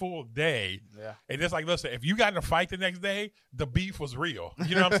had a full day, and it's like, listen, if you got in a fight the next day, the beef was real.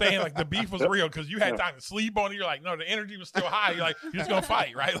 You know what I'm saying? Like the beef was real because you had time to sleep on it. You're like, no, the energy was still high. You're like, you're just gonna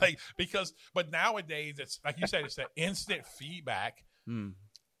fight, right? Like but nowadays it's like you said, it's that instant feedback,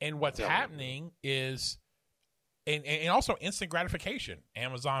 and what's happening is. And also instant gratification,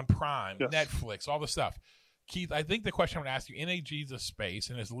 Amazon Prime, Netflix, all the stuff. Keith, I think the question I'm going to ask you in a Jesus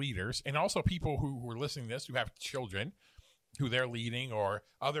space and as leaders, and also people who are listening to this, who have children, who they're leading, or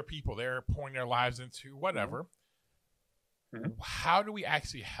other people they're pouring their lives into, whatever, how do we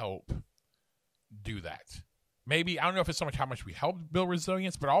actually help do that? Maybe, I don't know if it's so much how much we help build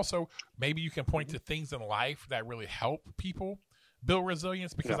resilience, but also maybe you can point to things in life that really help people build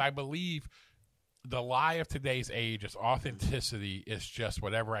resilience, because I believe the lie of today's age is authenticity is just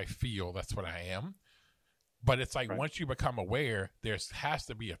whatever I feel, that's what I am. But it's like once you become aware, there has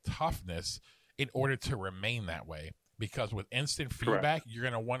to be a toughness in order to remain that way. Because with instant feedback, you're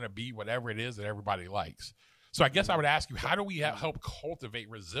going to want to be whatever it is that everybody likes. So I guess I would ask you, how do we help cultivate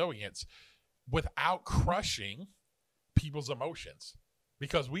resilience without crushing people's emotions?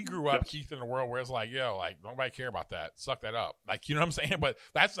 Because we grew up, Keith, in a world where it's like, nobody care about that. Suck that up. Like, you know what I'm saying? But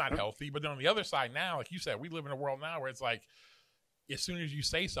that's not healthy. But then on the other side now, like you said, we live in a world now where it's like, as soon as you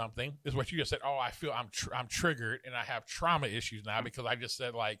say something, is what you just said, oh, I feel I'm triggered and I have trauma issues now because I just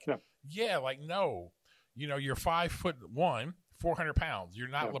said no. You're 5'1", 400 pounds. You're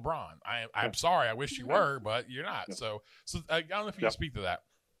not LeBron. I'm sorry. I wish you were, but you're not. So I don't know if you can speak to that.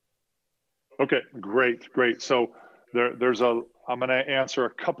 Okay, great. So I'm going to answer a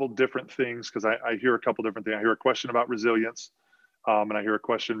couple different things because I hear a couple different things. I hear a question about resilience, and I hear a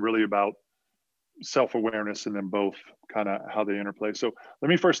question really about self-awareness, and then both kind of how they interplay. So let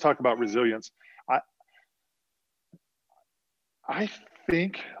me first talk about resilience. I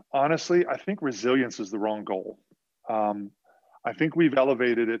think, honestly, resilience is the wrong goal. I think we've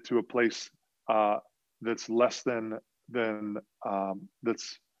elevated it to a place that's less than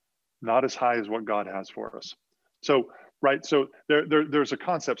that's not as high as what God has for us. So there's a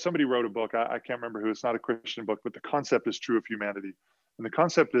concept. Somebody wrote a book. I can't remember who. It's not a Christian book, but the concept is true of humanity, and the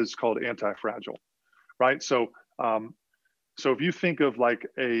concept is called anti-fragile, right? So if you think of like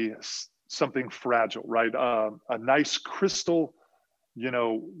something fragile, right? A nice crystal,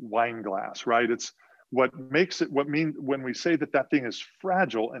 wine glass, right? It's what makes it. When we say that thing is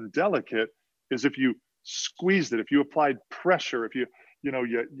fragile and delicate, is if you squeezed it, if you applied pressure, if you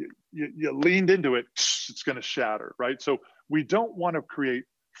leaned into it, it's going to shatter, right? So we don't want to create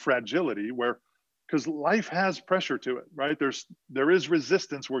fragility because life has pressure to it, right? There is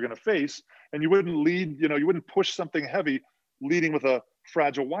resistance we're going to face, and you wouldn't push something heavy leading with a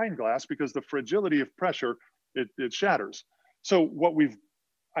fragile wine glass, because the fragility of pressure, it shatters. So what we've,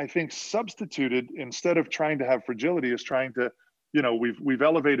 I think, substituted instead of trying to have fragility is trying to, we've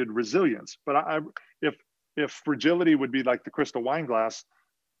elevated resilience. But if fragility would be like the crystal wine glass,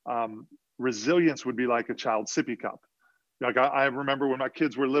 resilience would be like a child's sippy cup. Like I remember when my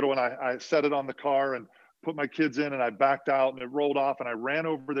kids were little, and I set it on the car and put my kids in, and I backed out and it rolled off, and I ran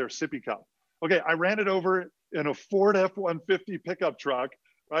over their sippy cup. Okay, I ran it over in a Ford F-150 pickup truck,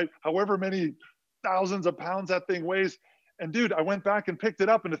 right? However many thousands of pounds that thing weighs, And dude, I went back and picked it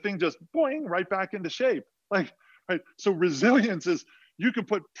up and the thing just boing right back into shape. Like, right. So resilience is, you can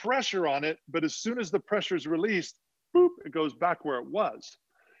put pressure on it, but as soon as the pressure is released, boop, it goes back where it was.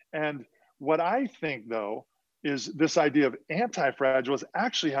 And what I think though, is this idea of anti-fragile is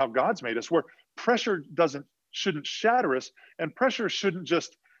actually how God's made us, where pressure shouldn't shatter us, and pressure shouldn't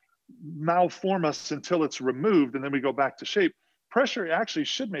just malform us until it's removed and then we go back to shape. Pressure actually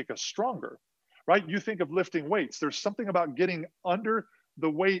should make us stronger, right? You think of lifting weights. There's something about getting under the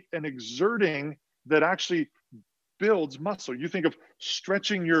weight and exerting that actually builds muscle. You think of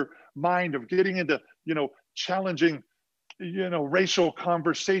stretching your mind, of getting into, challenging, racial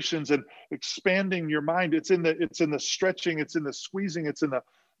conversations and expanding your mind. It's in the stretching, it's in the squeezing, it's in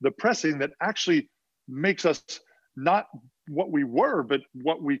the pressing that actually makes us not what we were, but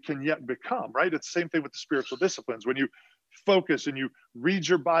what we can yet become, right? It's the same thing with the spiritual disciplines. When you focus and you read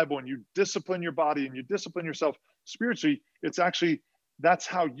your Bible and you discipline your body and you discipline yourself spiritually, it's actually, that's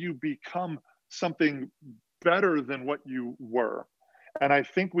how you become something better than what you were. And I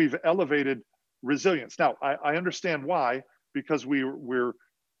think we've elevated resilience. Now, I understand why, because we're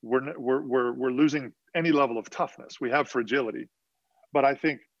losing any level of toughness. We have fragility, but I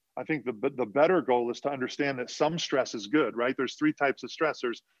think the better goal is to understand that some stress is good, right? There's 3 types of stress.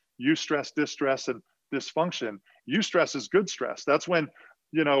 There's eustress, distress, and dysfunction. Eustress is good stress. That's when,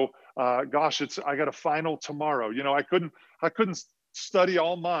 I got a final tomorrow. I couldn't study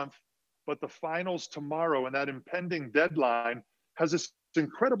all month, but the finals tomorrow and that impending deadline has this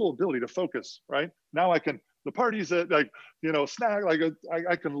incredible ability to focus, right? Now the party's snag,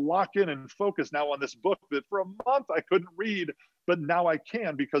 I can lock in and focus now on this book that for a month I couldn't read, but now I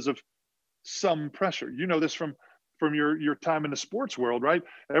can because of some pressure. You know this from your time in the sports world, right?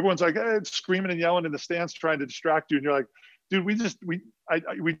 Everyone's like, screaming and yelling in the stands trying to distract you. And you're like, dude, we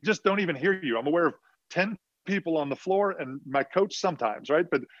just don't even hear you. I'm aware of 10 people on the floor and my coach sometimes, right?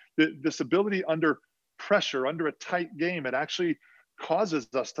 But this ability under pressure, under a tight game, it actually causes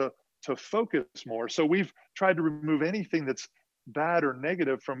us to focus more. So we've tried to remove anything that's bad or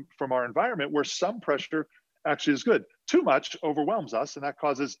negative from our environment, where some pressure actually is good. Too much overwhelms us, and that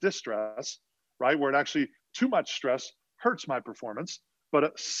causes distress, right? Where it actually, too much stress hurts my performance,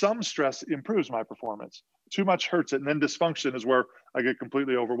 but some stress improves my performance. Too much hurts it, and then dysfunction is where I get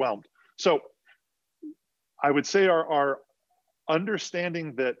completely overwhelmed. So I would say our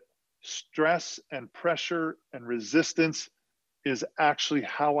understanding that stress and pressure and resistance is actually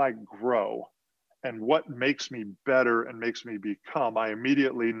how I grow and what makes me better and makes me become. I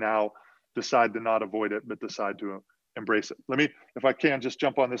immediately now decide to not avoid it, but decide to embrace it. Let me, if I can, just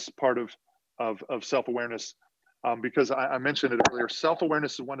jump on this part of self-awareness, because I mentioned it earlier.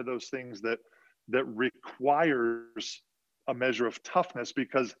 Self-awareness is one of those things that requires a measure of toughness,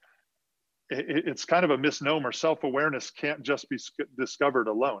 because it's kind of a misnomer. Self-awareness can't just be discovered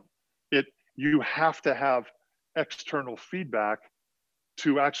alone. You have to have external feedback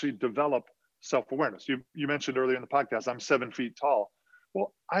to actually develop self-awareness. You mentioned earlier in the podcast, I'm 7 feet tall.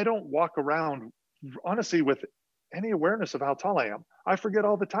 Well, I don't walk around honestly with any awareness of how tall I am. I forget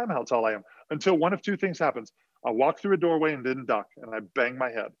all the time how tall I am until one of 2 things happens. I walk through a doorway and didn't duck and I bang my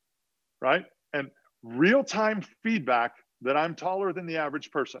head, right? And real-time feedback that I'm taller than the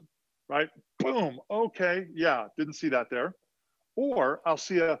average person, right? Boom, okay, yeah, didn't see that there. Or I'll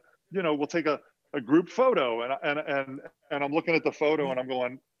see we'll take a group photo and I'm looking at the photo and I'm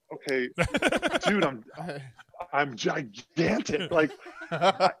going, okay, dude, I'm gigantic. Like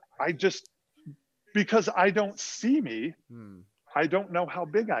I just, because I don't see me, I don't know how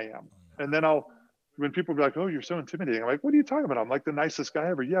big I am. And then when people be like, oh, you're so intimidating. I'm like, what are you talking about? I'm like the nicest guy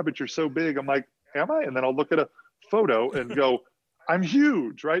ever. Yeah, but you're so big. I'm like, am I? And then I'll look at a photo and go, I'm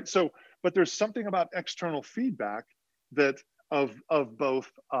huge, right? So, but there's something about external feedback that of both,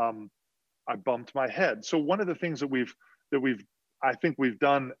 I bumped my head. So one of the things that I think we've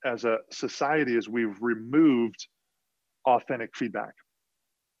done as a society is we've removed authentic feedback,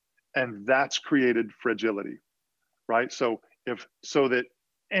 and that's created fragility, right? So that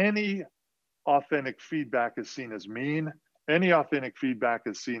any authentic feedback is seen as mean, any authentic feedback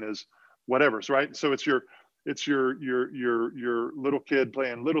is seen as whatever, right? So it's your little kid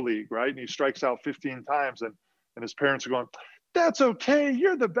playing Little League, right? And he strikes out 15 times and his parents are going, that's okay,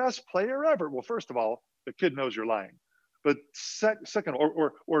 you're the best player ever. Well, first of all, the kid knows you're lying. But second,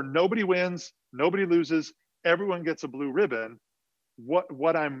 or nobody wins, nobody loses, everyone gets a blue ribbon.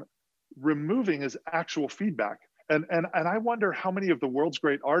 What I'm removing is actual feedback. And I wonder how many of the world's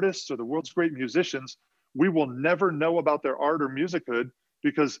great artists or the world's great musicians, we will never know about their art or musichood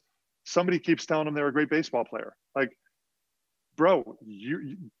because somebody keeps telling them they're a great baseball player. Like, bro,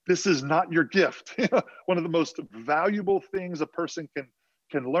 this is not your gift. One of the most valuable things a person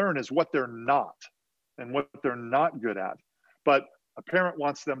can learn is what they're not and what they're not good at. But a parent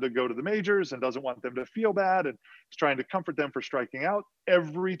wants them to go to the majors and doesn't want them to feel bad and is trying to comfort them for striking out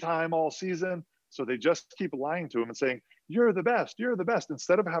every time all season. So they just keep lying to them and saying, you're the best,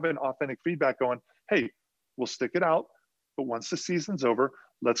 instead of having authentic feedback going, hey, we'll stick it out, but once the season's over,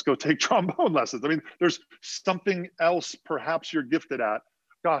 let's go take trombone lessons. I mean, there's something else perhaps you're gifted at.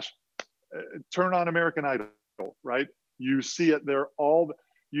 Gosh, turn on American Idol, right? You see it there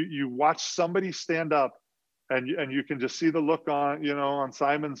you watch somebody stand up and you can just see the look on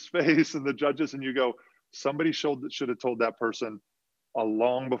Simon's face and the judges, and you go, somebody should have told that person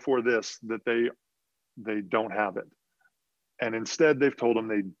long before this that they don't have it. And instead they've told them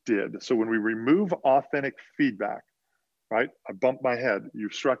they did. So when we remove authentic feedback, right? I bumped my head.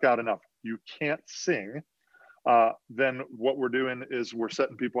 You've struck out enough. You can't sing. Then what we're doing is we're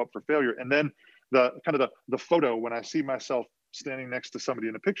setting people up for failure. And then the photo, when I see myself standing next to somebody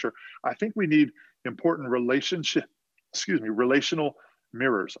in a picture, I think we need important relational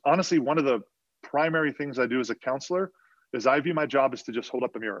mirrors. Honestly, one of the primary things I do as a counselor is I view my job as to just hold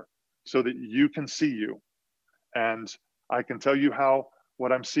up a mirror so that you can see you. And I can tell you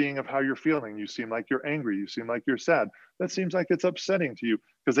what I'm seeing of how you're feeling. You seem like you're angry. You seem like you're sad. That seems like it's upsetting to you,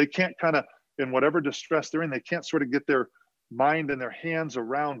 because they can't in whatever distress they're in, they can't sort of get their mind and their hands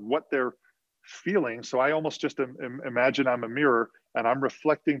around what they're feeling. So I almost just imagine I'm a mirror and I'm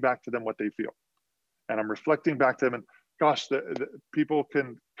reflecting back to them what they feel. And I'm reflecting back to them. And gosh, the people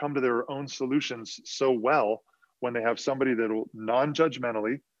can come to their own solutions so well when they have somebody that will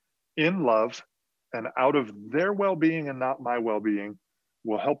non-judgmentally, in love, and out of their well-being and not my well-being,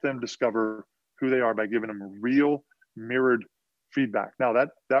 will help them discover who they are by giving them real mirrored feedback. Now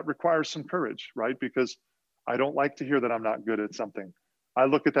that requires some courage, right? Because I don't like to hear that I'm not good at something. I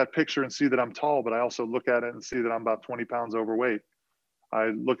look at that picture and see that I'm tall, but I also look at it and see that I'm about 20 pounds overweight.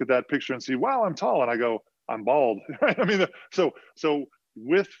 I look at that picture and see, wow, I'm tall. And I go, I'm bald. Right? I mean, so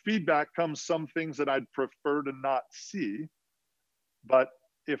with feedback comes some things that I'd prefer to not see. But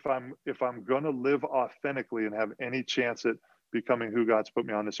if I'm going to live authentically and have any chance at becoming who God's put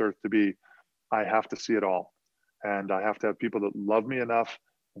me on this earth to be, I have to see it all. And I have to have people that love me enough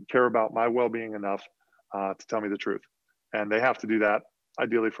and care about my well-being enough to tell me the truth. And they have to do that,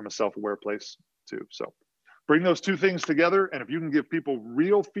 ideally from a self-aware place too. So bring those two things together. And if you can give people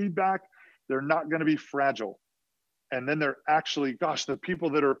real feedback, they're not going to be fragile. And then they're actually, gosh, the people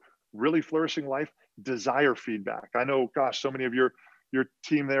that are really flourishing life desire feedback. I know, gosh, so many of your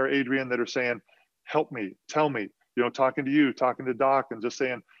team there, Adrian, that are saying, help me, tell me, talking to you, talking to Doc, and just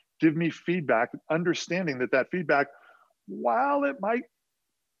saying, give me feedback, understanding that feedback, while it might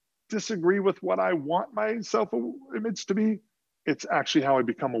disagree with what I want my self-image to be, it's actually how I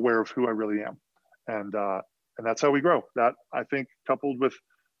become aware of who I really am. And that's how we grow. That, I think, coupled with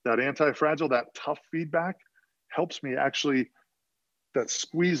that anti-fragile, that tough feedback, helps me that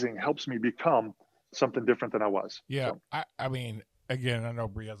squeezing helps me become something different than I was. Yeah. So. I mean, again, I know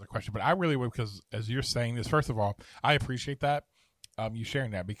Bree has a question, but I really would, because as you're saying this, first of all, I appreciate that, you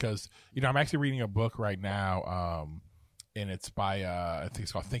sharing that, because, I'm actually reading a book right now, and it's by, I think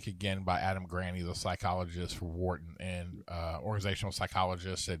it's called Think Again by Adam Grant. He's a psychologist for Wharton and organizational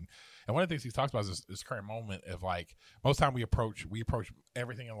psychologist. And one of the things he talks about is this current moment of, like, most time we approach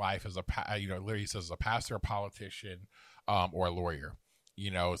everything in life as literally he says, a pastor, a politician, or a lawyer.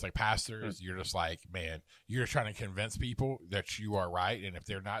 It's like pastors, you're just like, man, you're just trying to convince people that you are right. And if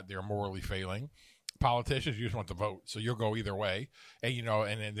they're not, they're morally failing. Politicians, you just want to vote. So you'll go either way. And,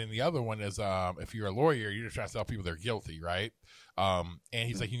 and then the other one is, if you're a lawyer, you're just trying to tell people they're guilty. Right. And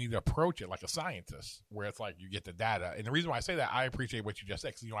he's like, you need to approach it like a scientist, where it's like, you get the data. And the reason why I say that, I appreciate what you just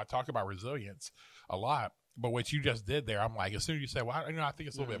said, because, I talk about resilience a lot, but what you just did there, I'm like, as soon as you say, well, I think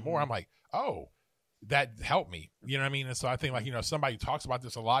it's a little bit more, I'm like, oh, that helped me. You know what I mean? And so I think, like, somebody talks about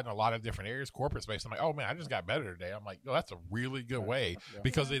this a lot in a lot of different areas, corporate space. I'm like, oh man, I just got better today. I'm like, no, that's a really good way,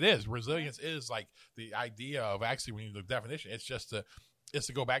 because it is. Resilience is like the idea of, actually, when you look at the definition, it's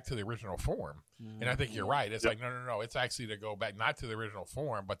to go back to the original form. And I think you're right. It's like, no. It's actually to go back, not to the original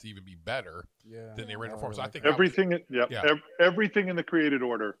form, but to even be better than the original form. So I think everything in the created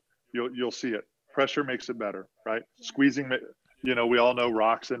order, you'll see it. Pressure makes it better, right? Squeezing, we all know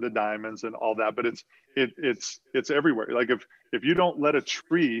rocks into diamonds and all that, but it's everywhere. Like if you don't let a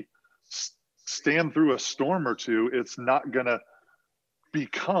tree stand through a storm or two, it's not gonna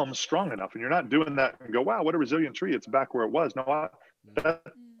become strong enough. And you're not doing that and go, wow, what a resilient tree. It's back where it was. No, that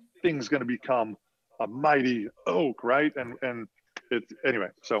thing's gonna become a mighty oak, right? And anyway.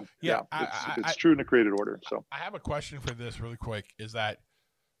 So Yeah, it's true in the created order. So I have a question for this really quick. Is that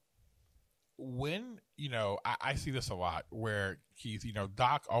when, I see this a lot where Keith,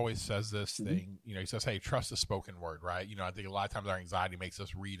 Doc always says this thing, he says, hey, trust the spoken word, right? I think a lot of times our anxiety makes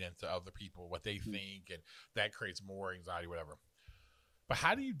us read into other people, what they think, and that creates more anxiety, whatever. But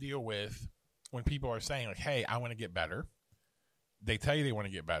how do you deal with when people are saying like, hey, I want to get better? They tell you they want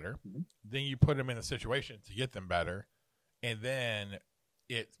to get better. Then you put them in a situation to get them better. And then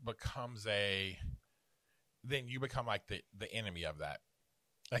it becomes then you become like the enemy of that.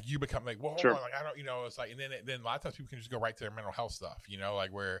 Like you become like, well, sure. Like I don't, it's like, and then a lot of times people can just go right to their mental health stuff,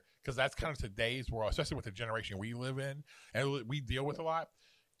 like because that's kind of today's world, especially with the generation we live in and we deal with a lot.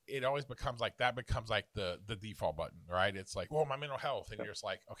 It always becomes like that becomes like the default button, right? It's like, well, my mental health. And you're just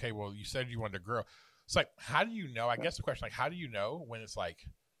like, okay, well, you said you wanted to grow. It's like, how do you know? I guess the question, like, how do you know when it's like,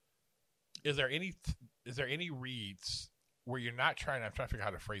 is there any reads where you're not I'm trying to figure out how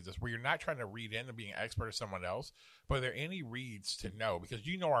to phrase this, where you're not trying to read into being an expert or someone else, but are there any reads to know? Because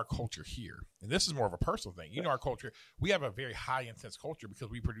our culture here, and this is more of a personal thing, our culture, we have a very high intense culture because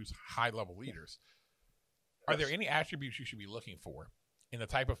we produce high level leaders. Are there any attributes you should be looking for in the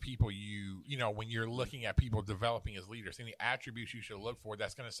type of people when you're looking at people developing as leaders, any attributes you should look for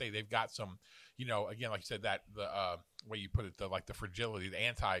that's going to say they've got some, again, like you said, that the way you put it, the fragility, the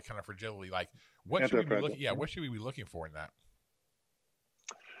anti kind of fragility, like what should we be looking? Yeah, what should we be looking for in that?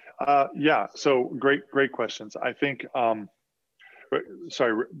 So great questions. I think.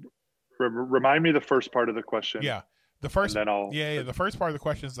 Sorry, remind me the first part of the question. Yeah, the first. And then the first part of the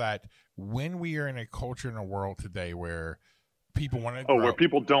question is that when we are in a culture in a world today where people want to grow. Where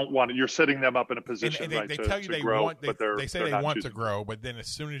people don't want it. You're setting them up in a position, and they tell you they grow, want. They say they want to choosing. grow, but then as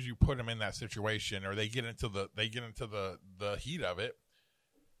soon as you put them in that situation, or they get into the heat of it,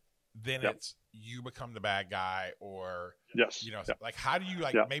 then it's you become the bad guy, or like how do you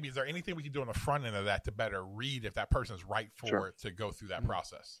maybe is there anything we can do on the front end of that to better read if that person's right for it to go through that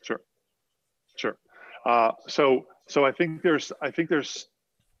process? Sure. So I think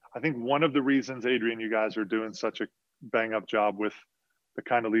one of the reasons, Adrian, you guys are doing such a bang up job with the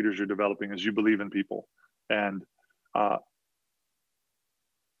kind of leaders you're developing is you believe in people, and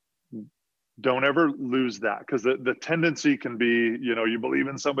don't ever lose that, because the tendency can be, you believe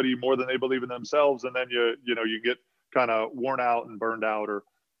in somebody more than they believe in themselves, and then you get kind of worn out and burned out or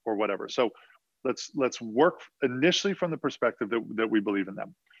whatever. So let's work initially from the perspective that we believe in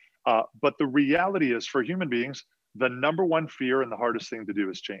them. But the reality is, for human beings, the number one fear and the hardest thing to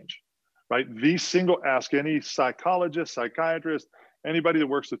do is change. Right? Ask any psychologist, psychiatrist, anybody that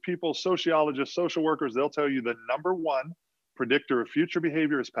works with people, sociologists, social workers, they'll tell you the number one predictor of future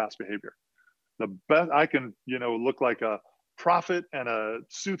behavior is past behavior. The best, I can, look like a prophet and a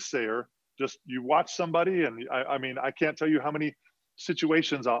soothsayer. Just you watch somebody, and I mean, I can't tell you how many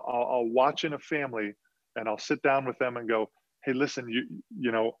situations I'll watch in a family, and I'll sit down with them and go, hey, listen,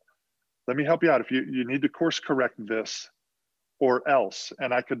 let me help you out. If you need to course correct this, or else.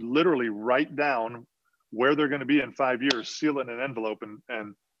 And I could literally write down where they're going to be in 5 years, seal it in an envelope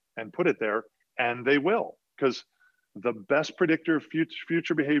and put it there. And they will, because the best predictor of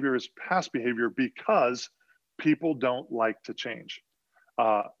future behavior is past behavior, because people don't like to change.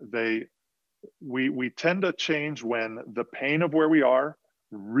 We tend to change when the pain of where we are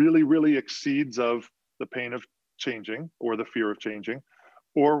really, really exceeds of the pain of changing or the fear of changing,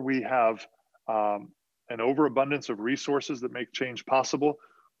 or we have, an overabundance of resources that make change possible,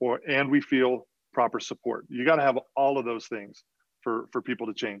 and we feel proper support. You got to have all of those things for people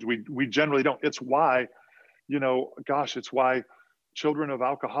to change. We generally don't. It's why, it's why children of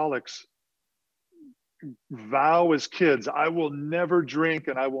alcoholics vow as kids, I will never drink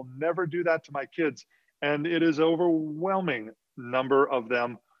and I will never do that to my kids. And it is overwhelming number of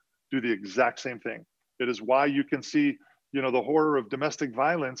them do the exact same thing. It is why you can see, the horror of domestic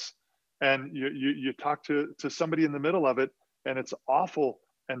violence, and you talk to somebody in the middle of it, and it's awful,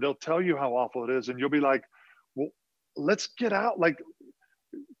 and they'll tell you how awful it is, and you'll be like, well, let's get out,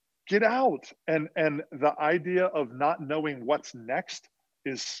 get out. And the idea of not knowing what's next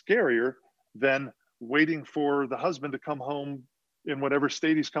is scarier than waiting for the husband to come home in whatever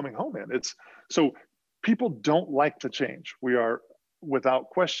state he's coming home in. So people don't like to change. We are, without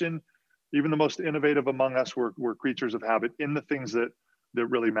question, even the most innovative among us, we're creatures of habit in the things that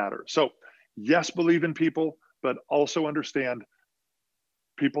really matter. So yes, believe in people, but also understand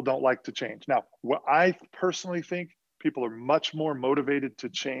people don't like to change. Now, what I personally think, people are much more motivated to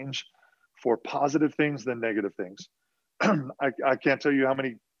change for positive things than negative things. I can't tell you how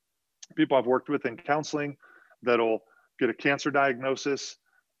many people I've worked with in counseling that'll get a cancer diagnosis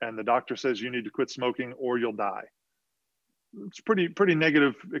and the doctor says you need to quit smoking or you'll die. it's pretty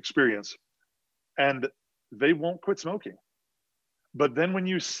negative experience, and they won't quit smoking. But then when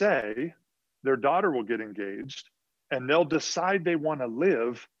you say their daughter will get engaged and they'll decide they want to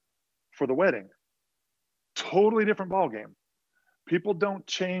live for the wedding, totally different ballgame. People don't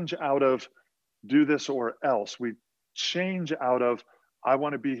change out of do this or else. We change out of I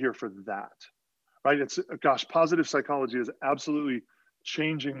want to be here for that, right? It's, gosh, positive psychology is absolutely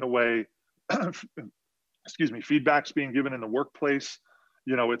changing the way, feedback's being given in the workplace.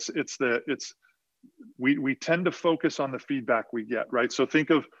 You know, we tend to focus on the feedback we get, right? So think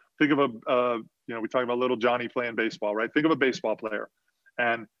of we talk about little Johnny playing baseball, right? Think of a baseball player,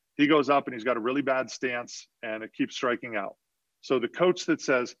 and he goes up and he's got a really bad stance and it keeps striking out. So the coach that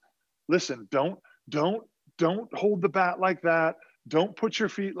says, listen, don't hold the bat like that. Don't put your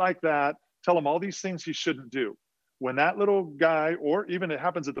feet like that. Tell him all these things he shouldn't do. When that little guy, or even it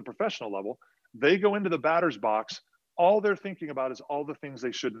happens at the professional level, they go into the batter's box, all they're thinking about is all the things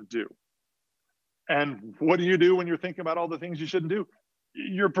they shouldn't do. And what do you do when you're thinking about all the things you shouldn't do?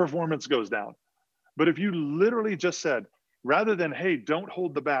 Your performance goes down. But if you literally just said, rather than, hey, don't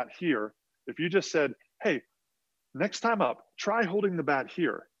hold the bat here, if you just said, hey, next time up, try holding the bat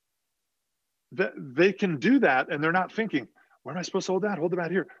here, they can do that, and they're not thinking, where am I supposed to hold that? Hold the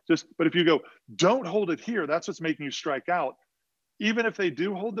bat here. But if you go, don't hold it here, that's what's making you strike out. Even if they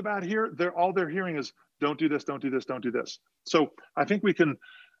do hold the bat here, all they're hearing is, don't do this, don't do this, don't do this. So I think we can,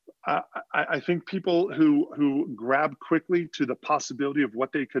 I think people who grab quickly to the possibility of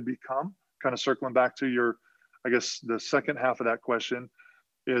what they could become, kind of circling back to your, I guess the second half of that question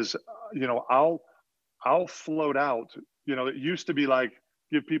is, I'll float out, it used to be like,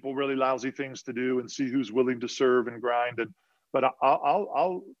 give people really lousy things to do and see who's willing to serve and grind. But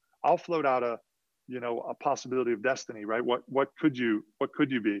I'll float out a possibility of destiny, right? What could you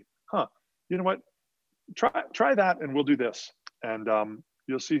be? You know what? Try that, and we'll do this, and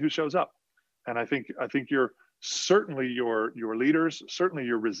you'll see who shows up. And I think you're certainly your leaders, certainly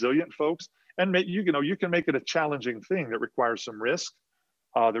your resilient folks, and you can make it a challenging thing that requires some risk,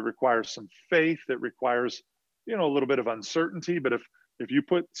 that requires some faith, that requires a little bit of uncertainty. But if you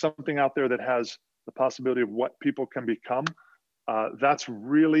put something out there that has the possibility of what people can become, that's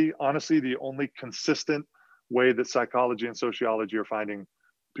really, honestly, the only consistent way that psychology and sociology are finding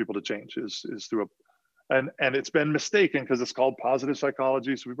people to change is through and it's been mistaken because it's called positive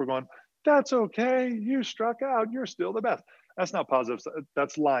psychology. So people are going, that's okay, you struck out, you're still the best. That's not positive,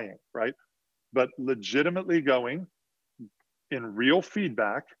 that's lying, right? But legitimately going in real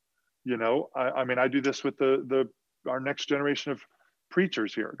feedback, I do this with our next generation of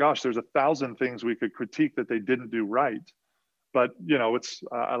preachers here. Gosh, there's 1,000 things we could critique that they didn't do right. But,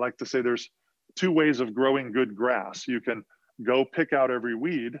 I like to say there's 2 ways of growing good grass. You can go pick out every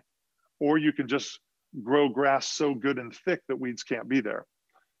weed, or you can just grow grass so good and thick that weeds can't be there.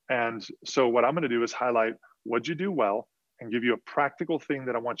 And so what I'm going to do is highlight what'd you do well and give you a practical thing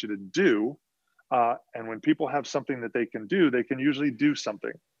that I want you to do. And when people have something that they can do, they can usually do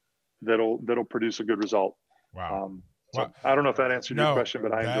something that'll produce a good result. Wow. So I don't know if that answered your question,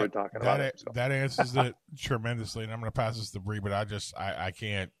 but I enjoyed talking about it. So. That answers it tremendously, and I'm going to pass this to Bree, but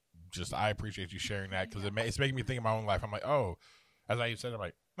I appreciate you sharing that, because it's making me think of my own life. I'm like, oh, as I said, I'm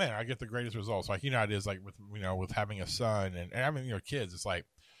like, man, I get the greatest results. Like, it is like with having a son and having kids, it's like,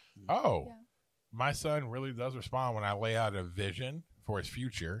 oh, yeah, my son really does respond when I lay out a vision for his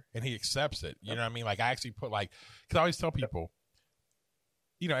future, and he accepts it. You know what I mean? Like, I actually put because I always tell people,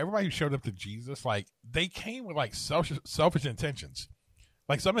 everybody who showed up to Jesus, like, they came with like selfish intentions,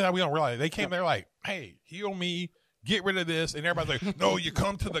 like something that we don't realize. They came there like, hey, heal me, get rid of this, and everybody's like, no, you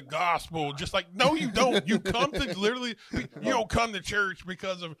come to the gospel. Just like, no, you don't. You come to literally, you don't come to church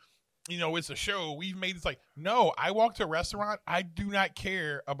because of, it's a show. We've made it's like, no, I walk to a restaurant. I do not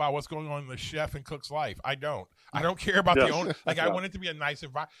care about what's going on in the chef and cook's life. I don't care about the owner. Like, I want it to be a nice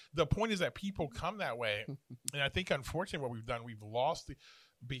environment. The point is that people come that way. And I think, unfortunately, what we've done, we've lost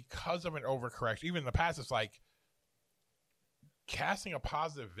because of an overcorrection. Even in the past, it's like casting a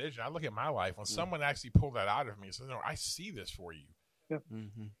positive vision. I look at my life when someone actually pulled that out of me and says, no, I see this for you. Yeah.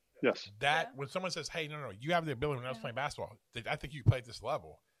 Mm-hmm. Yes. When someone says, hey, no, you have the ability when I was playing basketball, I think you play at this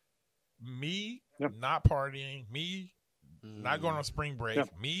level. Me not partying, me not going on spring break,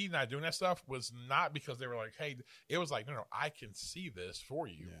 me not doing that stuff was not because they were like, hey, it was like, no, I can see this for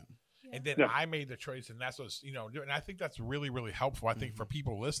you. Yeah. And then I made the choice, and that's what's, and I think that's really, really helpful. I think for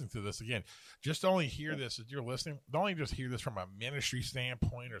people listening to this, again, just only hear this as you're listening. Don't only just hear this from a ministry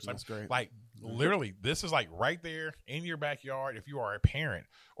standpoint or something. That's great. Like, literally, this is like right there in your backyard. If you are a parent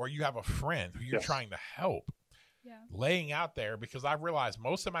or you have a friend who you're trying to help, laying out there, because I've realized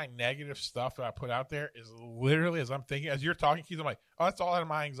most of my negative stuff that I put out there is literally, as I'm thinking, as you're talking, Keith, I'm like, oh, that's all out of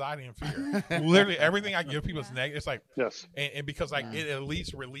my anxiety and fear. Literally everything I give people is negative. It's like, and because like it at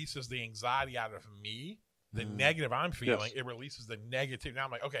least releases the anxiety out of me. The negative I'm feeling, it releases the negative. Now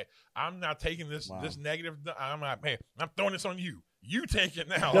I'm like, okay, I'm not taking this negative. I'm like, hey, I'm throwing this on you. You take it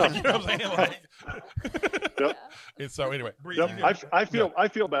now. Like, you know what I'm saying? Like, and so anyway, I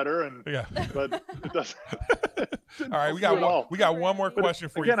feel better, and but it doesn't. All right, we got one more question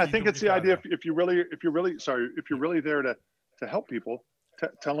for you. Again, I think it's the idea. If you're really there to help people,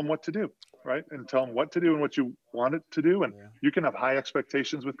 tell them what to do, right? And tell them what to do and what you want it to do, and you can have high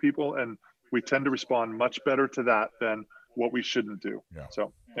expectations with people, and we tend to respond much better to that than what we shouldn't do.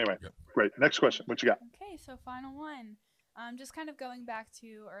 So anyway, great. Next question. What you got? Okay, so final one. Just kind of going back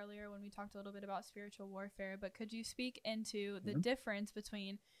to earlier when we talked a little bit about spiritual warfare, but could you speak into the difference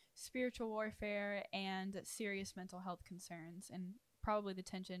between spiritual warfare and serious mental health concerns, and probably the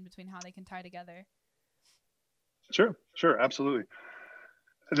tension between how they can tie together? Sure, absolutely.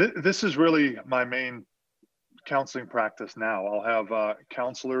 This is really my main counseling practice now. I'll have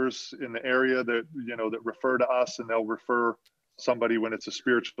counselors in the area that that refer to us, and they'll refer somebody when it's a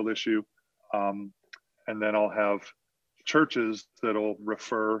spiritual issue, and then I'll have churches that'll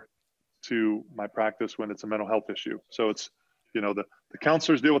refer to my practice when it's a mental health issue. So it's the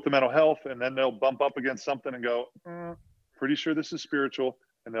counselors deal with the mental health, and then they'll bump up against something and go, pretty sure this is spiritual,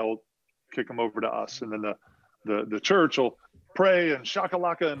 and they'll kick them over to us, and then the church will pray and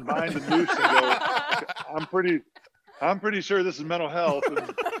shakalaka and bind and loose and go, I'm pretty sure this is mental health,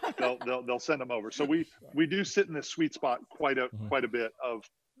 and they'll send them over. So we do sit in this sweet spot quite a bit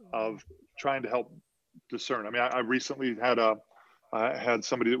of trying to help discern. I mean, I recently had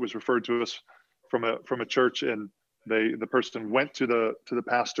somebody that was referred to us from a church, and the person went to the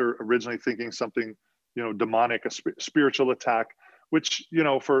pastor originally thinking something demonic, a spiritual attack, which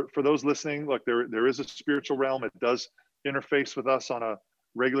for those listening, look, there is a spiritual realm. It does interface with us on a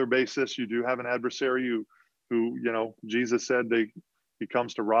regular basis. You do have an adversary who Jesus said he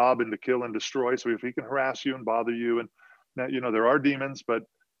comes to rob and to kill and destroy. So if he can harass you and bother you, and there are demons, but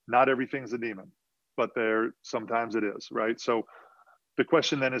not everything's a demon, but sometimes it is, right? So the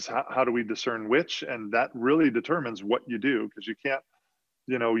question then is, how do we discern which? And that really determines what you do, because you can't,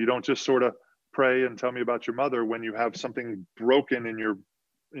 you don't just sort of pray and tell me about your mother when you have something broken in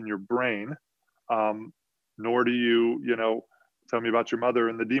your brain, nor do you, tell me about your mother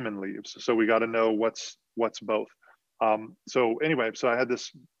and the demon leaves. So we got to know what's both. So anyway, so I had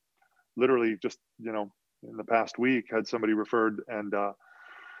this literally just, in the past week, had somebody referred, and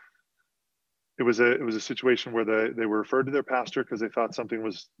it was a situation where they were referred to their pastor because they thought something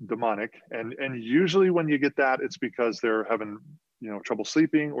was demonic. And usually when you get that, it's because they're having, trouble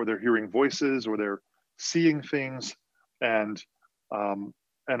sleeping, or they're hearing voices, or they're seeing things. And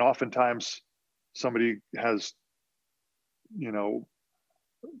oftentimes somebody has,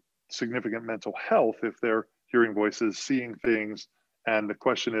 significant mental health if they're hearing voices, seeing things. And the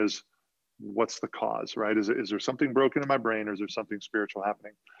question is, what's the cause, right? Is there something broken in my brain, or is there something spiritual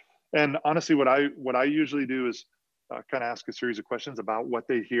happening? And honestly, what I usually do is kind of ask a series of questions about what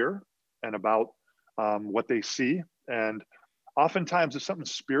they hear and about what they see. And oftentimes, if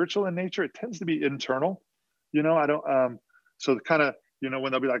something's spiritual in nature, it tends to be internal. I don't. So kind of,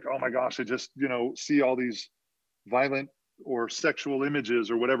 when they'll be like, "Oh my gosh, I just see all these violent or sexual images,"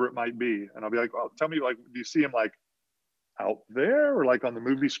 or whatever it might be, and I'll be like, "Well, tell me, like, do you see them like out there, or like on the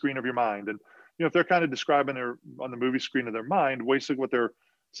movie screen of your mind?" And if they're kind of describing on the movie screen of their mind, basically what they're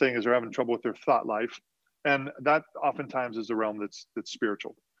saying is they're having trouble with their thought life, and that oftentimes is a realm that's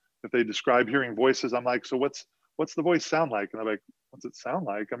spiritual. If they describe hearing voices, I'm like, so what's the voice sound like? And I'm like, what's it sound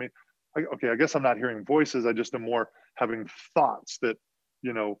like? I mean, okay, I guess I'm not hearing voices. I just am more having thoughts that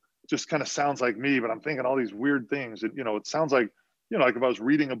just kind of sounds like me, but I'm thinking all these weird things. And it sounds like like if I was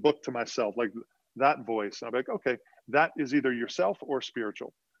reading a book to myself, like that voice. And I'm like, okay, that is either yourself or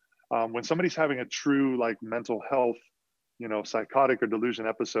spiritual. When somebody's having a true like mental health, psychotic or delusion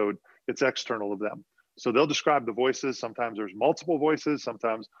episode, it's external of them. So they'll describe the voices. Sometimes there's multiple voices.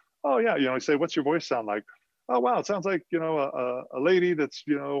 Sometimes, oh yeah, you say, what's your voice sound like? Oh wow, it sounds like a lady that's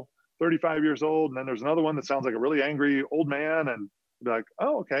 35 years old, and then there's another one that sounds like a really angry old man, and be like,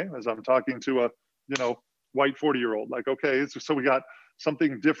 oh okay, as I'm talking to a white 40-year-old, like, okay, so we got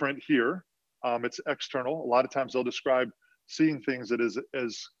something different here. It's external. A lot of times they'll describe seeing things that is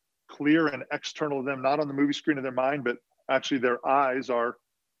as clear and external to them, not on the movie screen of their mind, but actually their eyes are,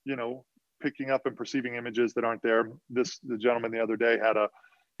 picking up and perceiving images that aren't there. The gentleman the other day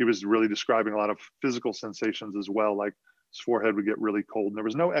he was really describing a lot of physical sensations as well, like his forehead would get really cold, and there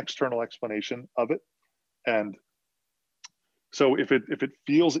was no external explanation of it. And So if it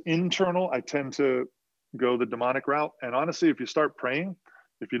feels internal, I tend to go the demonic route. And honestly, if you start praying,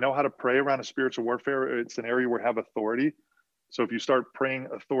 if you know how to pray around a spiritual warfare, it's an area where you have authority. So if you start praying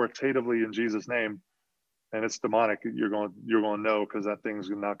authoritatively in Jesus' name, and it's demonic, you're going to know, because that thing's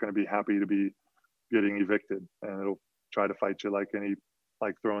not going to be happy to be getting evicted, and it'll try to fight you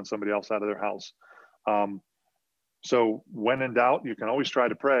like throwing somebody else out of their house. So when in doubt, you can always try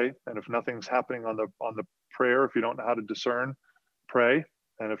to pray. And if nothing's happening on the prayer, if you don't know how to discern, pray.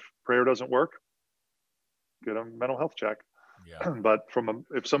 And if prayer doesn't work, get a mental health check. Yeah. But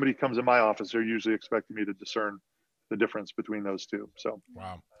if somebody comes in my office, they're usually expecting me to discern the difference between those two. So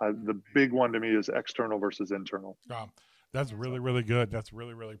wow. The big one to me is external versus internal. Wow. That's really, really good. That's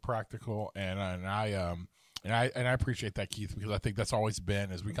really, really practical. And I appreciate that, Keith, because I think that's always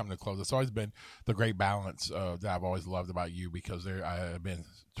been, as we come to close, it's always been the great balance that I've always loved about you, because I've been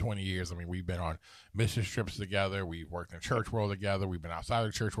 20 years. I mean, we've been on mission trips together. We've worked in the church world together. We've been outside of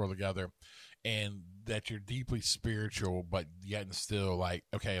the church world together. And that you're deeply spiritual, but yet and still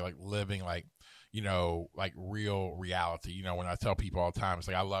living like real reality. When I tell people all the time, it's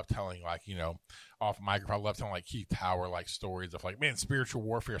like I love telling off microphone, I love telling like Keith Tower stories of spiritual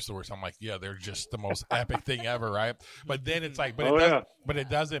warfare stories. I'm like, yeah, they're just the most epic thing ever, right? But then it's like, but it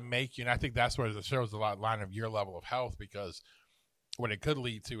doesn't make you, and I think that's where it shows a line of your level of health, because what it could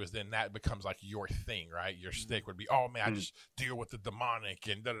lead to is then that becomes like your thing, right? Your stick would be, oh man, I just deal with the demonic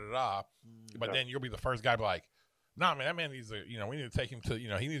and da-da-da. But then you'll be the first guy to be like, nah, man, that man needs to, we need to take him to,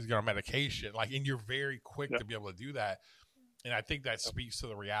 he needs to get on medication. And you're very quick to be able to do that. And I think that speaks to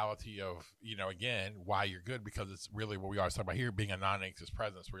the reality of, again, why you're good, because it's really what we always talk about here, being a non-anxious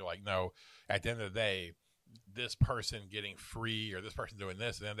presence, where you're like, no, at the end of the day, this person getting free or this person doing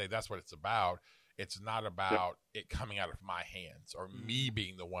this, at the end of the day, that's what it's about. It's not about it coming out of my hands or me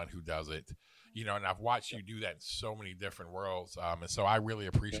being the one who does it, and I've watched you do that in so many different worlds. And so I really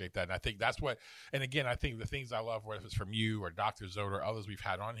appreciate that. And I think that's what, and again, I think the things I love, whether it's from you or Dr. Zoder or others we've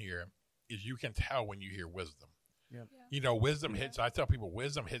had on here, is you can tell when you hear wisdom. Yeah. Wisdom hits, I tell people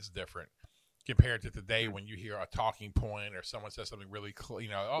wisdom hits different compared to today when you hear a talking point or someone says something really,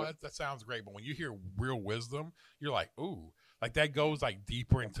 that sounds great. But when you hear real wisdom, you're like, ooh. That goes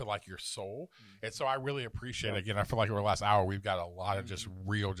deeper into your soul. And so I really appreciate it. Again, I feel like over the last hour, we've got a lot of just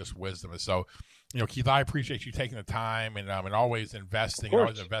real wisdom. And so, Keith, I appreciate you taking the time and always investing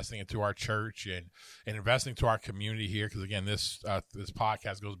into our church and investing to our community here. Cause again, this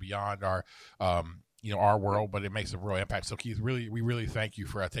podcast goes beyond our, our world, but it makes a real impact. So Keith, we really thank you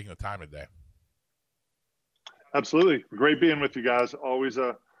for taking the time today. Absolutely. Great being with you guys. Always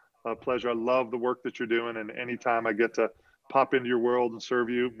a pleasure. I love the work that you're doing. And anytime I get to pop into your world and serve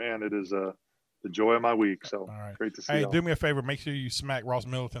you, man, it is the joy of my week. So great to see you. Hey, do me a favor. Make sure you smack Ross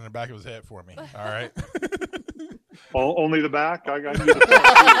Middleton in the back of his head for me. All right. Only the back? I can get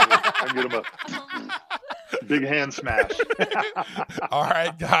I can get him a big hand smash. All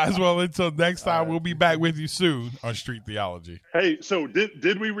right, guys. Well, until next time, we'll be back with you soon on Street Theology. Hey, so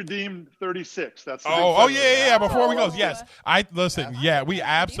did we redeem 36? That's yeah. Before we go, yes. We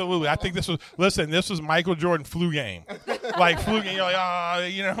absolutely. I think this was Michael Jordan flu game. Flu game. You're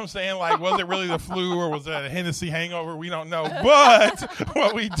like, you know what I'm saying? Was it really the flu or was it a Hennessy hangover? We don't know. But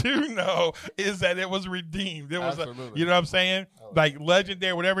what we do know is that it was redeemed. It was, you know what I'm saying?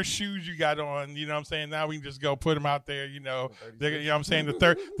 Legendary, whatever shoes you got on, you know what I'm saying? Now we can just go put them out there, you know what I'm saying?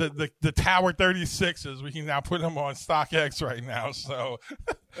 The Tower 36s, we can now put them on StockX right now. So,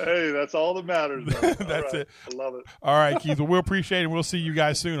 hey, that's all that matters. That's it. I love it. All right, Keith. Well, we'll appreciate it. We'll see you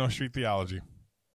guys soon on Street Theology.